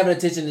 He's been having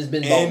attention. It's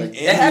been And- balling.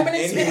 It happened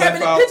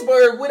in out-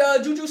 Pittsburgh with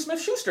Juju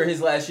Smith-Schuster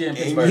his last year in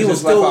And Pittsburgh. he was was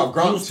still still- left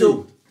out he Gronk was still-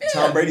 too.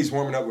 Tom Brady's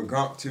warming up with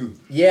Gronk too.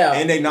 Yeah,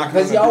 And they knocking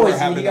because on the door,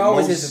 having he the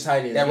always most- hits the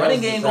tight end. that He running always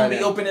hits game the gonna tight be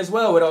end. open as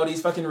well with all these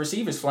fucking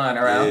receivers flying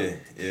around.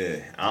 Yeah.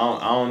 I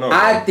don't know.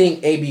 I man.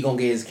 think AB gonna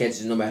get his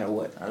catches no matter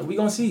what. We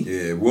gonna see.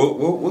 Yeah,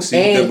 we'll see.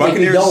 And the if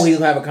Buccaneers. he don't, he's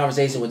gonna have a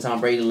conversation with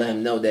Tom Brady to let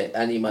him know that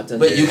I need my touchdown.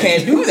 But you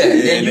can't do that.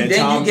 Yeah, then you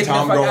Tom get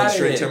Tom the fuck going out of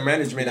straight here. to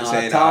management and Nah,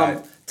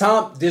 saying,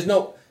 Tom, there's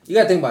no. You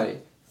gotta think about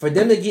it. For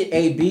them to get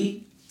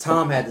AB,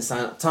 Tom had to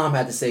sign. Tom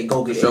had to say,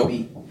 "Go get For sure.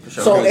 AB." For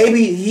sure. So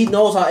AB, he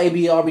knows how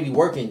AB already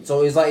working.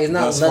 So it's like it's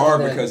not. That's nothing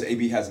hard that- because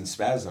AB hasn't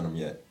spazzed on him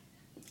yet.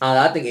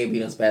 I think AB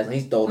done spazzed.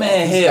 He's throwing.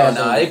 Man, hell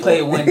nah. They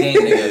played one game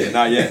Yeah, together.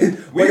 not yet.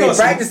 We gonna they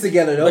see. practice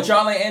together though. But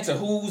y'all ain't answer.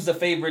 Who's the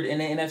favorite in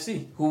the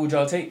NFC? Who would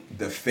y'all take?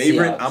 The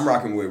favorite, Seahawks. I'm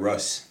rocking with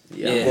Russ.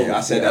 Yeah.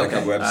 I said that a Okay.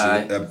 couple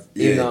episodes. Alright.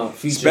 You Yeah, know,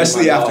 future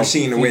especially my after dog,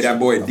 seeing the way that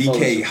boy future.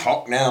 DK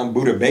hawk down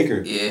Buda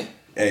Baker. Yeah.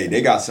 Hey,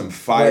 they got some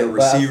fire Wait,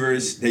 but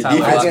receivers. They Tyler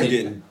defense Lockett. be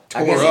getting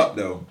I guess- tore up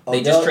though. They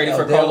just Odell- traded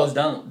for Odell- Carlos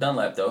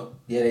Dunlap though.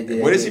 Yeah, they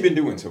did. What has he been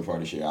doing so far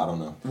this year? I don't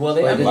know. Well,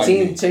 they But the like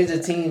team me. changed the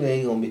team. They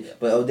ain't gonna be.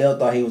 But Odell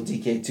thought he was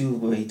DK too,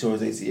 but he tore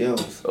his ACL.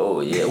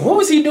 Oh yeah. What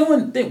was he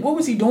doing? What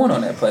was he doing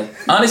on that play?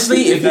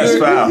 Honestly, if That's you're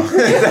foul.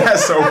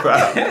 That's so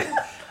foul.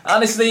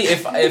 honestly,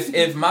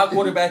 if my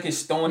quarterback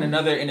is throwing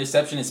another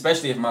interception,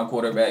 especially if my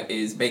quarterback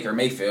is Baker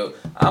Mayfield,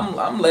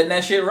 I'm letting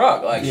that shit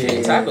rock. Like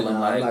shit, tackle him.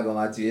 I'm Like not gonna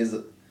lie to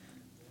you.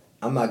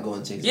 I'm not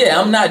going to chase. yeah,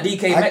 I'm not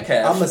DK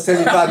Metcalf. I'm a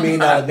 $75 million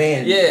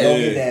man. Yeah. Go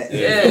get that.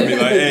 Yeah. They'll be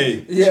like,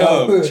 hey,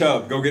 Yeah.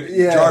 Chubb, go get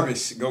Yeah.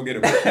 Jarvis, go get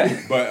him.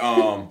 But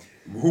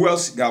who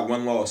else got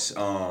one loss?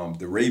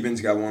 The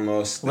Ravens got one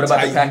loss. What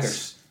about the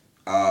Titans,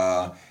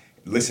 Packers?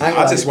 Listen, I I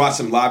got just it. watched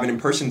them live and in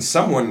person.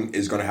 Someone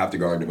is gonna have to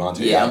guard Devontae.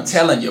 Yeah, I'm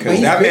telling you, because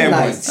But that he's been man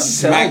nice.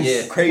 was I'm telling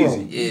smacked you.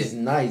 crazy. Yeah. He's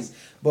nice.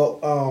 But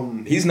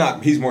He's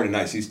not. He's more than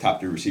nice. He's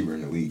top 3 receiver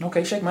in the league.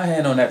 Okay, shake my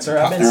hand on that, sir.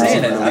 I've Top been 3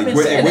 saying receiver that. in the I've been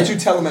league. saying What'd that. you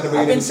tell him at the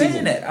beginning I've been of the season?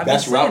 saying that. I've been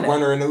Best saying route that.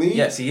 runner in the league.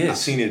 Yes, he is. I've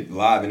seen it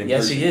live and in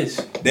Yes, person. he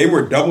is. They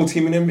were double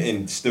teaming him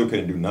and still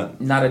couldn't do nothing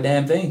Not a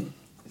damn thing.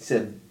 he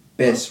said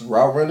best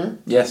route runner.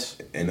 Yes.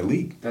 in the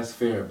league. That's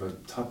fair,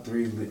 but top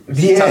 3.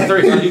 Yeah. Top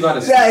 3. You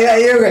gotta Yeah,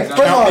 you're right.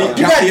 First of all, you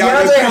got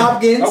DeAndre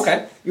Hopkins.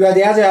 Okay. You got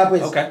DeAndre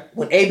Hopkins. Okay.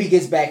 When AB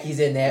gets back, he's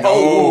in there.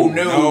 Oh,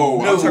 no, no.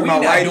 I'm talking we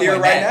about not right doing here,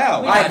 right that.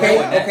 now. We not doing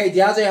that. Okay,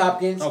 DeAndre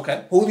Hopkins.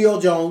 Okay.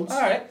 Julio Jones. All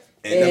right.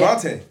 And And-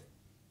 Devontae.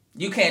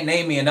 You can't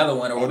name me another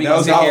one, or we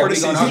Odell's gonna sit out here. for the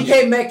We gonna season.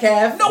 argue. DK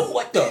Metcalf. No,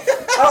 what the?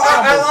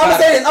 I'm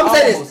saying this. I'm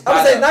Almost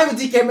got saying it. not even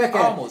DK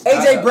Metcalf. Almost got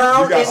AJ it.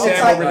 Brown You got and Sam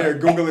tight. over there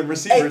googling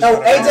receivers. No,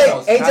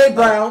 Almost. AJ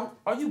Brown.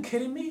 Are you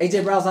kidding me?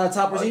 AJ Brown's not a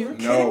top receiver.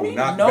 No, me?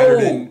 not No. better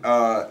than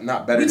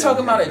not better. We than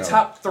talking about him, a no.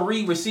 top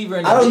 3 receiver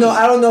in the I don't know. league.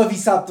 I don't know if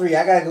he's top 3.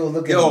 I gotta go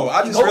look at Yo, him.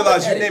 I just Go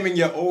realized look you're at it. naming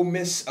your Ole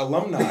Miss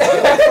alumni. Get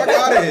the fuck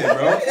out of here,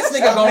 bro. This nigga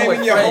Stop going naming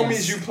with your friends.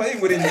 homies you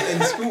played with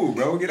in school,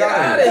 bro. Get Get out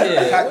out of of here.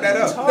 here. Pack What that are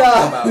you up.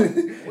 talking about?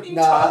 What are you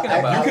Nah, talking I-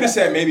 about? You could have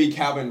said maybe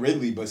Calvin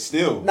Ridley, but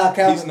still, Nah,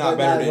 Calvin- he's not but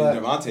better nah,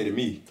 than Devontae to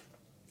me.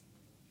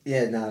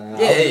 Yeah, no.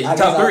 Yeah,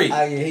 top 3.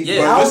 Yeah,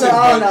 Yeah. I don't Listen, know.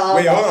 I don't but- know.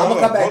 wait, hold on, I'm gonna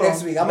come back hold on,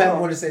 next week. I'm hold having on.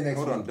 more to say next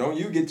Hold week. on, don't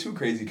you get too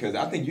crazy because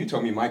I think you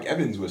told me Mike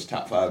Evans was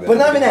top 5. But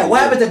not even that. What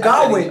happened to I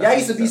Godwin? think- Y'all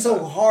used to be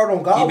so hard on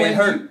He Godwin. been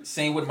hurt.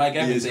 Same with Mike He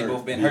Evans. is They hurt.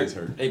 both been He hurt. is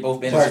hurt. They both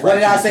been But hurt. what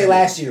did I say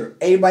last year?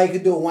 Anybody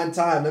could do it one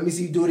time. Let me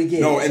see you do it again.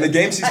 No, in the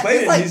games he's played,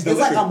 it's like, he's it's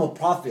like delivered. I'm a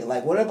prophet.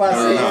 Like whatever I No,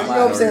 say, you're you not. know what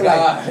I'm No, saying? you're Like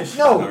not.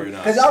 No, no, you're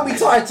not. because y'all be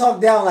trying to talk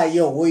down like,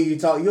 yo, what are you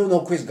talking? You don't know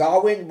Chris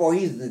Godwin, bro?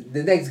 He's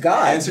the next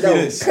guy. Answer No,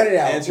 me this. Cut it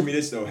out. Answer me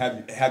this though.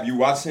 Have you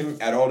watched him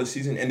at all this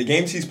season? In the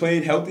games he's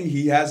played healthy,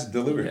 he has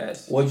delivered.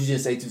 Yes. What did you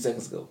just say 2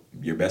 seconds ago?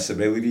 Your best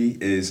ability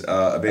is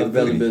availability.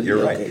 Availability, You're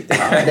okay. right. Thank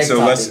you. All right, Next so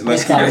topic. let's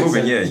Next keep it topic.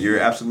 moving. Yeah, you're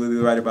absolutely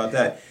right about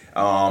that.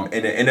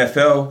 In the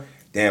NFL,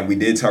 damn, we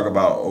did talk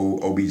about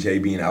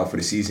OBJ being out for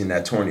the season.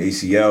 That torn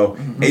ACL.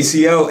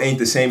 ACL ain't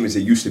the same as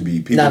it used to be.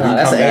 People No, do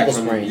that's come an back ankle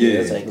from- sprain. Yeah,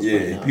 That's an ankle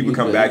sprain now. People He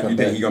come could back. come You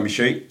think back. he gonna be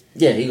straight?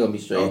 Yeah, he gonna be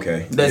straight.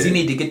 Okay. Does he yeah.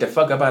 need to get the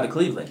fuck up out of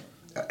Cleveland?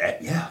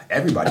 Yeah,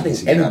 everybody. I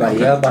needs think to get out of everybody.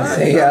 here. I was about to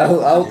say.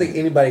 I don't think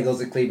anybody goes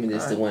to Cleveland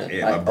just to win.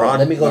 Yeah, Like, LeBron.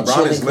 let me go chill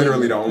LeBron in is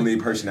literally the Cleveland. only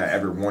person that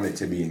ever wanted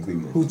to be in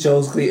Cleveland. Who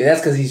chose Cleveland?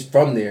 That's because he's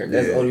from there.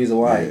 That's the Yeah. only reason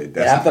why. Yeah, And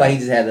that's I the feel like thing.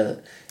 he just had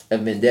a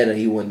vendetta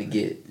he wanted to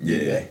get.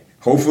 Yeah.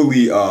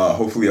 Hopefully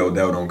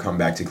Odell don't come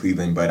back to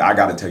Cleveland. But I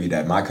got to tell you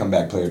that my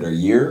comeback player of the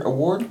year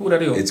award, Who that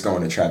do? it's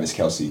going to Travis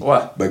Kelce.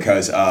 Why?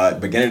 Because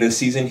beginning of the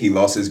season he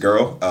lost his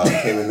girl,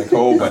 Kayla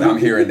Nicole, but I'm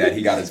hearing that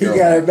he got his He girl.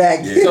 got her back.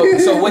 Yeah.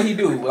 So what he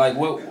do? Like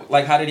what?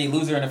 Like how did he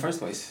lose her in the first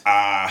place?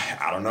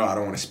 I don't know. I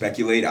don't want to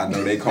speculate. I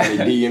know they call me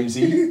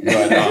DMZ,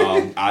 but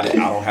I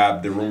don't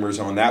have the rumors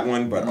on that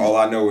one. But all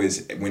I know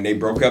is when they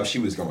broke up, she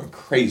was going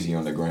crazy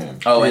on the gram.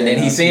 Oh, and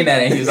then he seen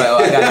that and he was like, "Oh,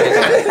 I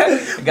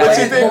gotta get What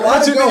you you." think? But why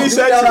What do you think he girls do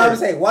said that? to I'm her?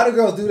 saying, why do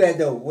girls do that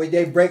though? When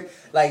they break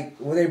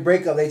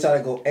up, they try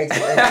to go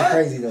extra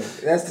crazy though.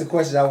 That's the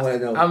question I want to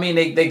know. I mean,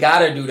 they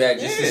gotta do that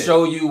just to Yeah.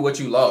 show you what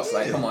you lost.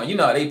 Like, come on, you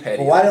know how they petty.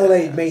 But why don't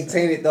they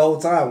maintain it the whole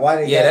time? Why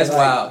they? Yeah, gotta, that's like,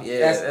 wild. Yeah,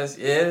 that's-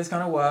 that's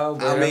kind of wild.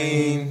 But I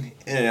mean,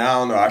 I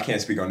don't know. I can't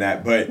speak on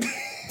that, but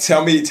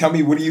tell me,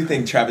 what do you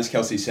think Travis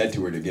Kelce said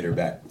to her to get her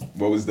back?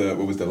 What was the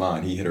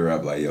line? He hit her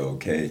up like, "Yo,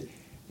 okay,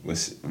 what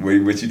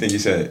you think he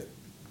said?"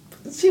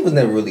 she was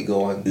never really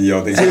going. You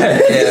don't think?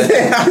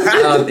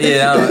 So?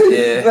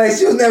 yeah. Like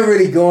she was never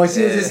really going.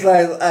 She was just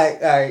like, all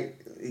right,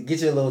 get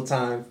your little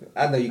time.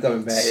 I know you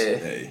coming back. Yeah.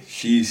 Hey,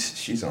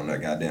 she's on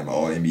that goddamn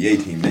All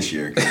NBA team this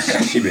year.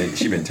 'Cause she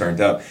been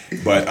turned up.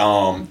 But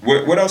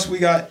what else we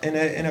got in the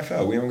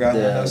NFL? We don't got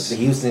nothing else. The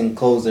Houston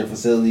closed their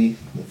facility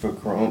for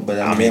Corona, but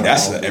I mean,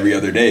 that's every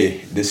other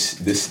day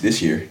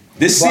this year.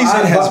 This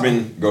season has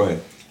been. Go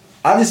ahead.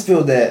 I just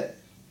feel that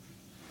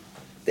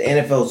the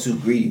NFL is too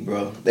greedy,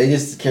 bro. They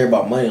just care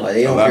about money. Like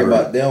they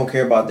don't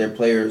care about their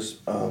players'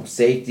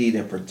 safety,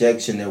 their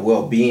protection, their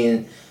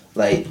well-being,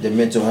 like their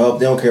mental health.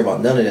 They don't care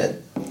about none of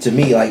that. To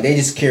me, like they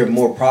just care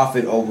more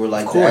profit over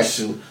like the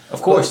actual.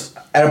 Of course.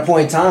 But at a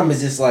point in time,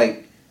 it's just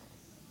like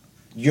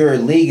your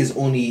league is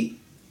only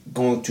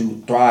going to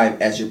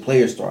thrive as your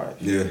players thrive.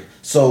 Yeah.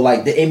 So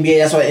like the NBA,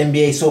 that's why the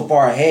NBA is so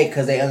far ahead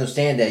because they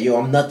understand that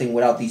I'm nothing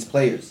without these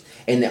players,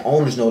 and the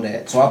owners know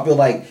that. So I feel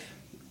like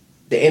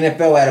the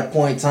NFL at a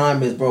point in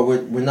time is, bro,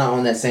 we're not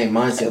on that same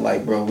mindset.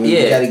 Like, bro, we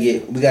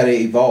gotta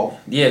evolve.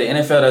 Yeah, the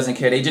NFL doesn't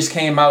care. They just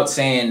came out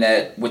saying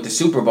that with the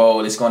Super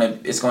Bowl, it's gonna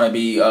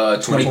be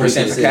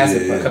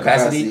 20%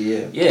 capacity.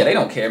 Yeah. They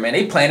don't care, man.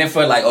 They planning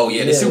for like,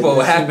 the Super Bowl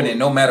happening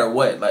no matter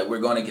what. Like we're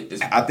gonna get this.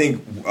 I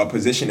think a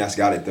position that's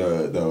got it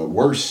the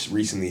worst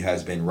recently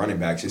has been running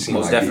backs. It seems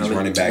Most like definitely. these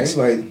running backs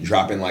Everybody-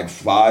 dropping like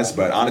flies.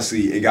 But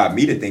honestly, it got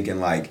me to thinking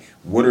like,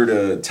 what are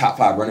the top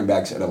 5 running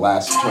backs of the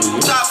last 20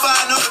 years? Top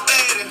 5, no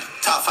debating.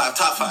 Top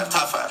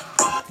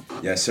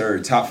 5. Yes, sir.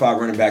 Top 5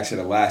 running backs of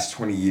the last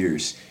 20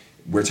 years.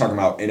 We're talking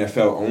about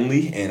NFL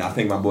only, and I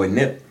think my boy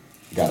Nip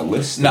got a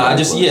list. No, I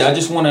just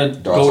want to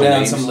Throw out go some down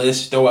names. some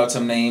lists, throw out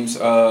some names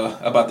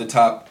about the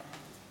top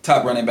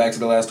running backs of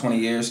the last 20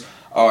 years.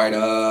 All right,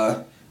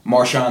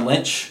 Marshawn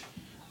Lynch,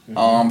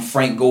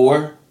 Frank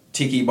Gore,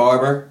 Tiki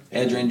Barber,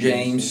 Adrian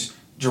James,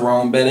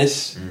 Jerome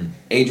Bettis,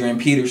 Adrian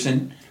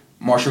Peterson,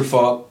 Marshall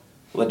Faulk,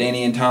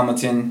 LaDainian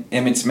Tomlinson,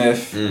 Emmitt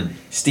Smith,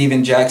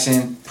 Steven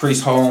Jackson,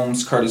 Priest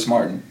Holmes, Curtis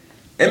Martin.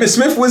 Emmitt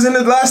Smith was in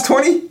the last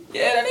 20?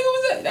 Yeah,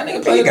 that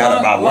nigga played got long,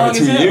 about 1 or long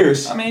 2 as hell.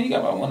 years. I mean, he got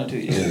about 1 or 2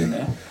 years in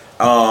there.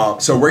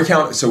 So we're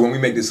counting. So when we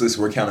make this list,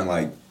 we're counting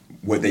like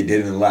what they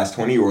did in the last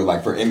 20, or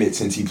like for Emmett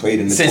since he played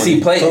in the Since 20.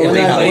 he played, So if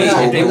they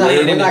played in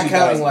we're the not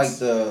counting 2000s.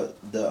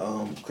 like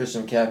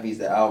Christian McCaffreys,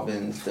 the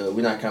Alvins,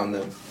 we're not counting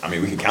them. I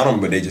mean, we can count them,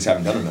 but they just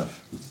haven't done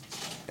enough,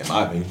 in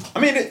my opinion. I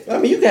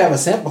mean, you can have a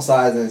sample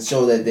size and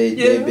show that they've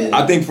been.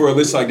 I think for a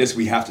list like this,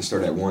 we have to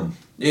start at 1.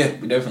 Yeah,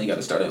 we definitely got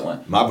to start at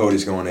 1. My vote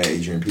is going at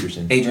Adrian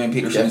Peterson. Adrian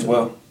Peterson as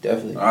well.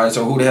 Definitely. All right,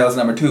 so who the hell's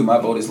number 2? My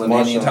vote is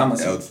LaDainian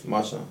Tomlinson.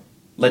 Marshawn.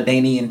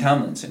 LaDainian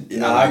Tomlinson.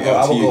 Yeah, I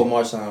would go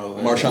Marshawn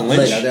over. Marshawn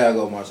Lynch. I think I'll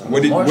go Marshawn.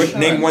 What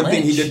name one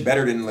thing he Lynch. did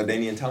better than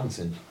LaDainian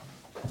Tomlinson?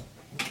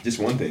 Just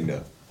one thing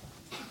though.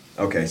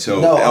 Okay,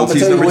 so No, I'm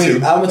LT's number 2. I'm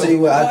gonna tell you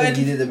what I think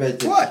he did the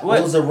best. What?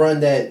 What was the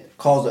run that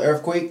caused the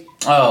earthquake?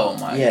 Oh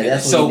my Yeah,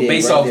 goodness. that's what So he did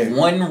based right off there.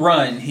 one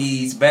run,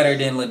 he's better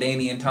than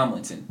LaDainian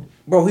Tomlinson.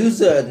 Bro, he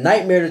was a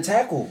nightmare to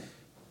tackle.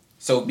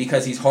 So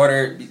because he's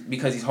harder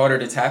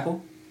to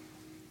tackle?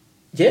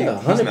 Yeah, He's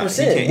not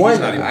 100%.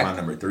 even my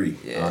number 3.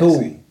 Yeah.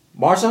 Honestly. Who?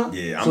 Marshawn?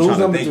 Yeah, So who's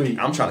number 3?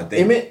 I'm trying to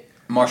think. Emmett?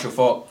 Marshall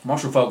Falk.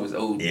 Marshall Falk was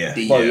OD. Yeah,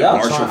 Well, y'all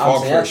Marshall trying-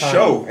 Falk I'm for a saying,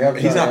 show. y'all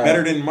He's trying- not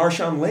better than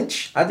Marshawn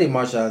Lynch. I think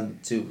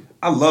Marshawn too.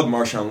 I love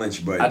Marshawn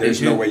Lynch, but I do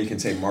there's no too. way you can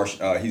say he's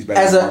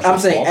better than Marshall I'm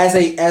saying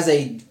Falk. as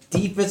a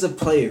defensive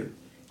player,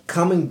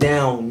 coming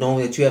down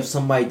knowing that you have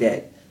somebody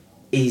that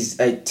is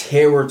a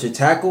terror to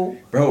tackle.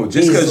 Bro,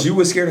 just because you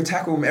were scared to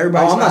tackle him,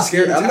 everybody's I'm not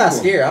scared. to I'm tackle not him.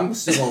 scared. I'm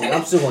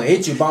still gonna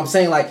hit you. But I'm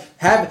saying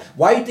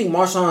why do you think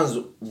Marshawn's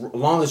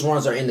longest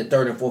runs are in the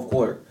 3rd and 4th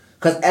quarter?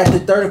 Because at the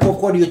 3rd and 4th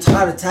quarter, you're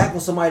tired of tackling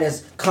somebody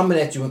that's coming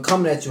at you and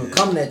coming at you and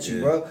coming at you,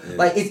 bro. Yeah.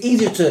 Like, it's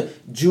easier to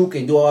juke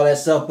and do all that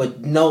stuff,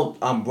 but no,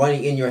 I'm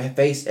running in your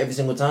face every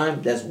single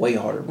time. That's way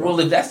harder, bro. Well,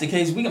 if that's the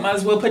case, we might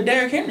as well put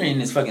Derrick Henry in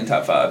this fucking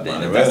top 5 then.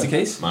 Might If as that's well. the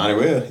case. Might as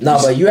well.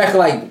 No, but you act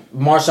like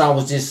Marshawn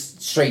was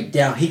just straight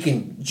down. He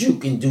can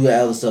juke and do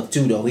that other stuff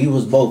too, though. He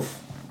was both,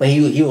 but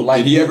he would like.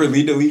 Did he ever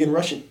lead the league in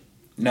rushing?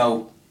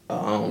 No. I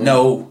don't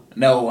know.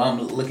 No,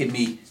 look at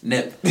me,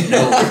 Nip.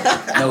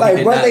 No, Like, he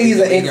did bro, not he's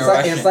lead an the league in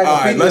rushing. encyclopedia. All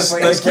right,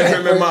 let's keep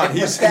him in mind. for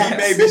He stats.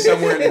 may be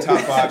somewhere in the top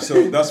 5.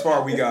 So thus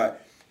far, we got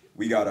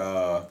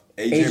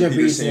Adrian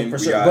Peterson for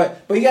we sure.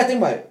 got, But you gotta think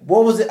about it.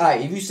 What was it? All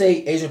right, if you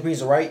say Adrian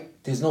Peterson,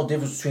 right? There's no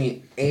difference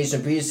between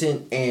Adrian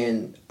Peterson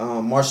and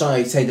Marshawn.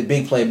 You say the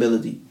big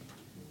playability.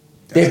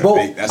 They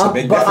both. That's a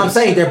big but I'm difference.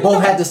 saying they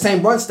both had the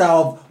same run style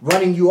of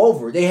running you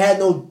over. They're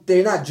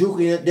not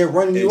juking it. They're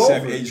running you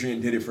except over.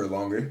 Adrian did it for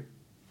longer.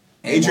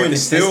 And Adrian more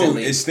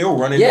is still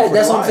running. Yeah, for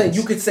that's the what I'm saying. Lions.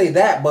 You could say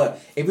that,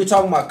 but if you're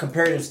talking about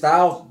comparative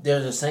styles,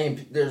 they're the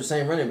same. They're the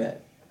same running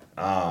back.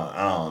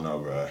 I don't know,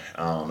 bro.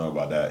 I don't know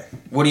about that.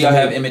 What do y'all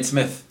have Emmitt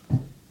Smith?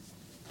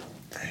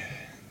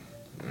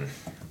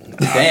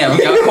 Damn,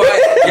 y'all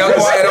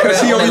quiet over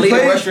Because there on the leading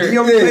rusher. he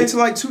only played till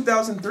like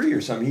 2003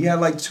 or something. He had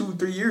like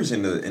 2-3 years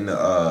in the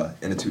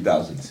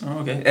 2000s. Oh,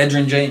 okay.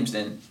 Edgerrin James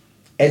then.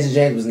 Edgerrin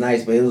James was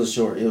nice, but it was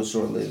short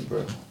lived,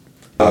 bro.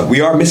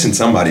 We are missing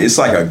somebody. It's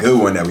like a good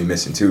one that we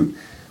missing too.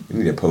 We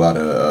need to pull out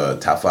a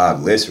top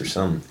 5 list or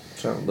something.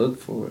 Trying to look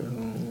for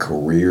it.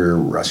 Career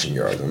rushing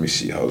yards. Let me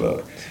see. Hold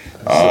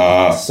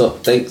up. So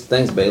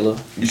thanks, Baylor.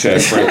 You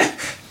said Frank.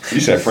 You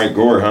said Frank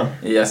Gore, huh?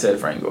 Yeah, I said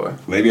Frank Gore.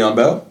 Le'Veon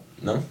Bell?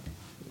 No.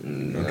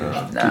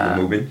 Okay. Keep it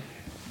moving.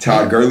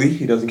 Todd Gurley.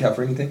 He doesn't count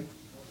for anything.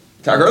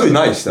 Todd Gurley,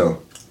 nice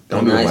though.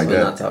 Don't do nice, it like but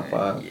that. not top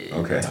 5. Yeah,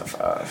 Okay. top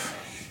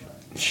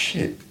 5.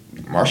 Shit.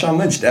 Marshawn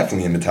Lynch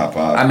definitely in the top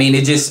 5.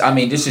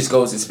 This just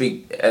goes to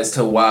speak as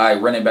to why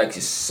running back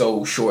is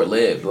so short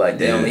lived. Like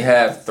they Yeah. only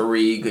have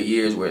 3 good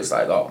years where it's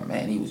like, oh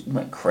man, he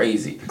went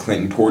crazy.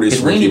 Clinton Portis.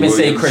 Because we didn't even Ricky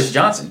say Williams. Chris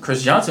Johnson.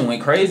 Chris Johnson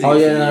went crazy. Oh a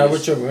few yeah, no,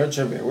 years.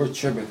 we're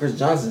tripping. Chris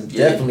Johnson's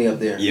Yeah. definitely up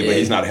there. Yeah, but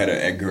he's not ahead of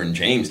Edgar and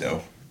James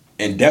though,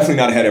 and definitely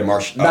not ahead of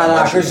Marshall.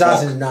 Chris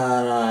Falk.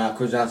 Johnson.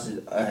 Chris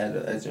Johnson ahead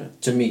of Edgerrin.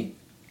 To me,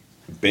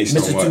 Based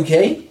Mr. on what?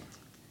 2K.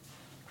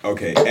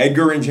 Okay,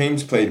 Edgar and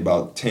James played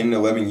about 10,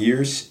 11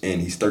 years,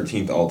 and he's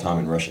 13th all time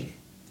in rushing.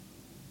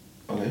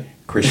 Okay.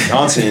 Chris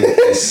Johnson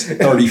is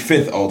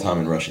 35th all time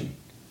in rushing.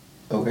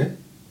 Okay.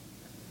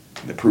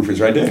 The proof is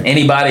right there.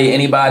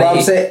 Anybody. But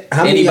I'm saying,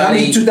 how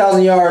many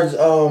 2,000 yards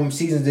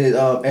seasons did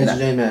Edgerrin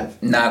James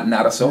have?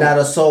 Not a soul. Not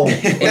a soul.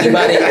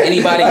 Anybody What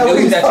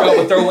new you that y'all talking?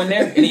 would throw in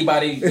there?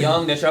 Anybody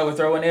young that y'all would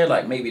throw in there?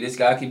 Like maybe this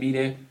guy could be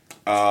there.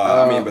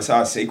 I mean,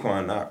 besides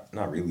Saquon,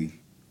 not really.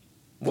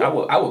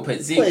 I would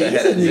put Zeke Wait, ahead you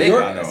of said New Zeke.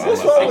 York? I know.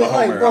 What's I'm wrong a with,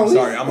 like, homer. bro, I'm we-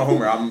 sorry. I'm a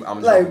homer. I'm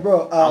Like, joking.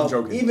 bro, I'm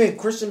joking. even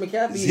Christian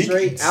McCaffrey is Zeke,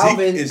 straight. Zeke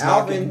Alvin is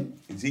knocking.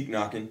 Zeke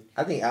knocking.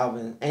 I think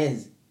Alvin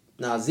and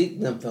Zeke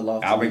done fell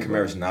off. Alvin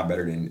Kamara's not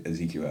better than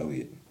Ezekiel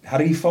Elliott. How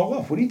did he fall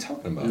off? What are you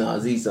talking about? No,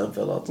 Zeke done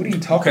fell off. What are you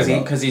talking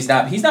about? Because he's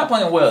not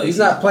playing well. He's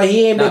not playing.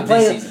 He ain't been Not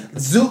this playing.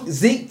 season.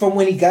 Zeke from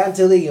when he got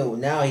into the league,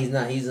 now he's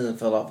not. He's done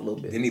fell off a little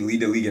bit. Didn't he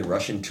lead the league in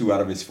rushing 2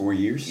 out of his 4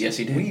 years? Yes,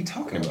 he did. What are you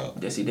talking about?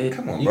 Yes, he did.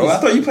 Come on, You bro. can- I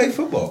thought you played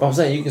football. But I'm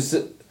saying you can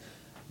still.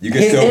 You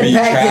can still be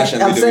trash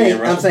and lead the league in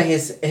rushing. I'm saying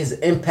his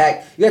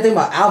impact. You gotta think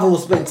about Alvin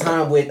was spending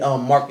time with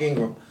Mark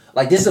Ingram.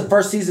 Like this is the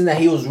first season that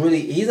he was really.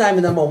 He's not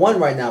even number 1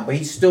 right now, but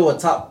he's still a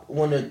top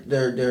one of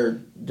their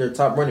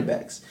top running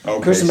backs. Okay.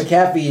 Christian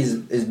McCaffrey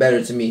is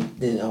better to me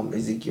than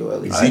Ezekiel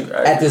Elliott Zeke-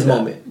 at this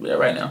moment. Yeah,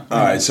 right now. All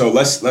right, so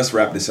let's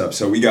wrap this up.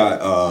 So we got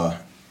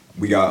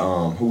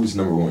who's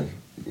number 1?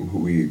 who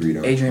we agreed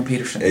on? Adrian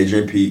Peterson.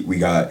 Adrian Pete. We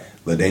got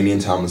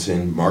LaDainian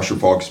Tomlinson. Marshall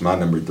Falk is my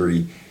number 3.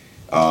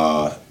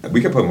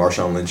 We could put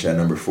Marshawn Lynch at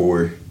number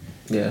 4.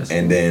 Yeah.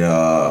 And then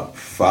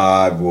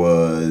 5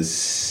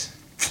 was,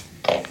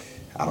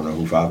 I don't know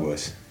who 5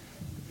 was.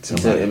 You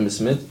said Emmitt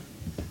Smith?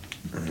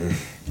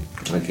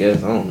 I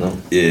guess. I don't know.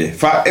 Yeah,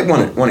 5.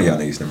 One of y'all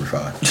niggas number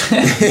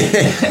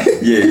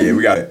 5. yeah,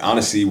 we got it.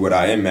 Honestly, what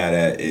I am mad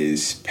at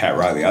is Pat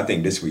Riley. I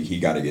think this week he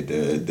got to get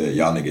the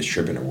y'all niggas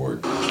tripping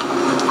award.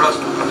 Russ,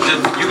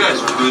 did you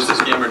guys lose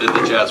this game or did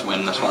the Jazz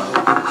win this one?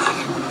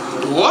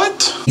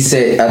 What? He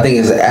said, I think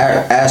it's an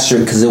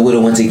asterisk because it would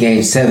have went to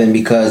Game 7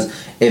 because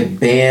if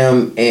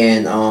Bam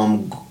and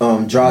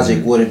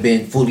Dragic would have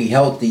been fully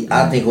healthy,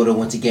 I think it would have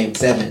went to Game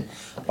 7.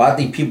 But I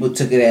think people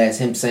took it as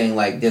him saying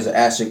like there's an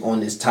asterisk on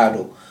this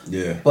title.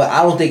 Yeah. But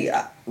I don't think,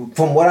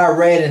 from what I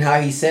read and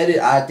how he said it,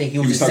 I think he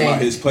was just talking saying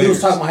about his players. he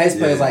was talking about his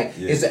players. Yeah, Like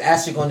yeah. it's an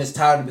asterisk on this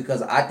title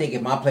because I think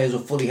if my players were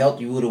fully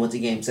healthy, we would have went to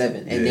Game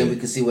 7, and then we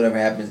could see whatever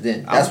happens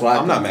then. That's what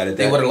I'm not mad at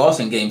that. They would have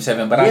lost in Game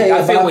 7, but Yeah,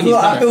 I feel what he's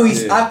coming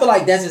from. I feel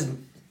like that's just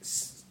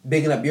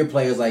bigging up your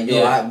players. Like yo,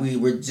 Yeah. we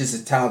were just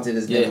as talented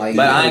as them. Yeah, Like,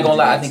 but I ain't gonna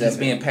lie. I think Game he's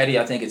 7. being petty.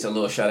 I think it's a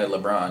little shot at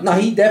LeBron. No,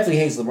 he definitely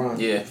hates LeBron.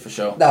 Yeah, for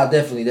sure. No,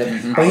 definitely.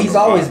 Mm-hmm. But I he's don't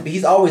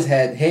know always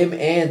had him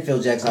and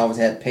Phil Jackson always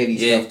had petty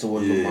stuff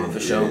towards LeBron. for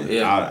sure.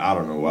 Yeah. I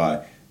don't know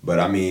why, but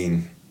I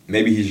mean,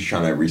 maybe he's just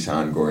trying to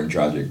re-sign Goran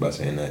Dragic by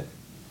saying that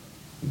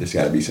there's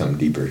got to be something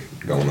deeper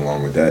going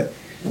along with that.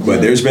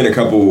 But there's been a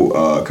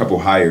couple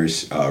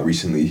hires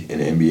recently in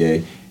the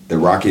NBA. The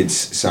Rockets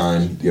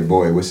signed your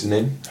boy. What's his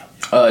name?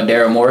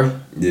 Daryl Morey.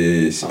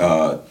 Yes.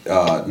 No,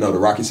 the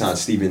Rockets signed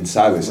Steven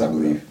Silas, I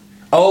believe.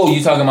 Oh,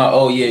 you talking about?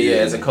 Oh, yeah,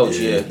 as a coach,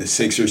 yeah. The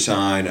Sixers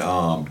signed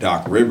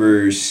Doc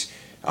Rivers,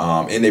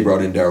 and they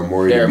brought in Daryl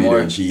Morey to be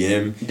their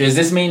GM. Does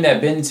this mean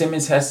that Ben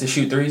Simmons has to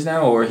shoot threes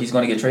now, or he's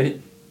going to get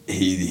traded?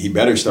 He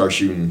better start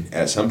shooting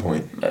at some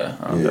point. Yeah,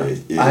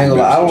 okay. Yeah, I ain't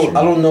gonna lie.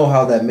 I don't know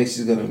how that mix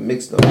is gonna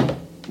mix though.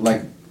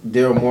 Like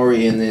Daryl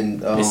Morey and then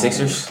the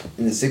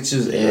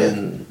Sixers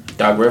and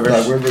Doc Rivers.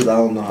 I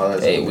don't know how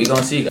that's. Hey, we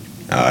gonna see.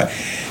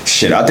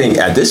 Shit, I think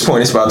at this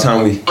point it's about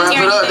time we Wrap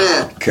it up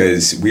then.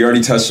 because we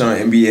already touched on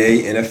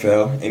NBA,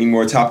 NFL. Any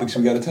more topics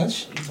we got to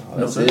touch?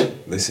 That's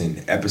it.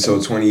 Listen,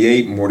 episode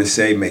 28, more to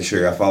say. Make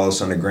sure y'all follow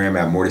us on the gram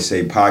at More to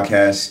Say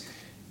Podcast.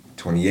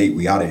 28,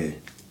 we out of here.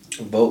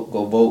 Vote,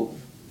 go vote.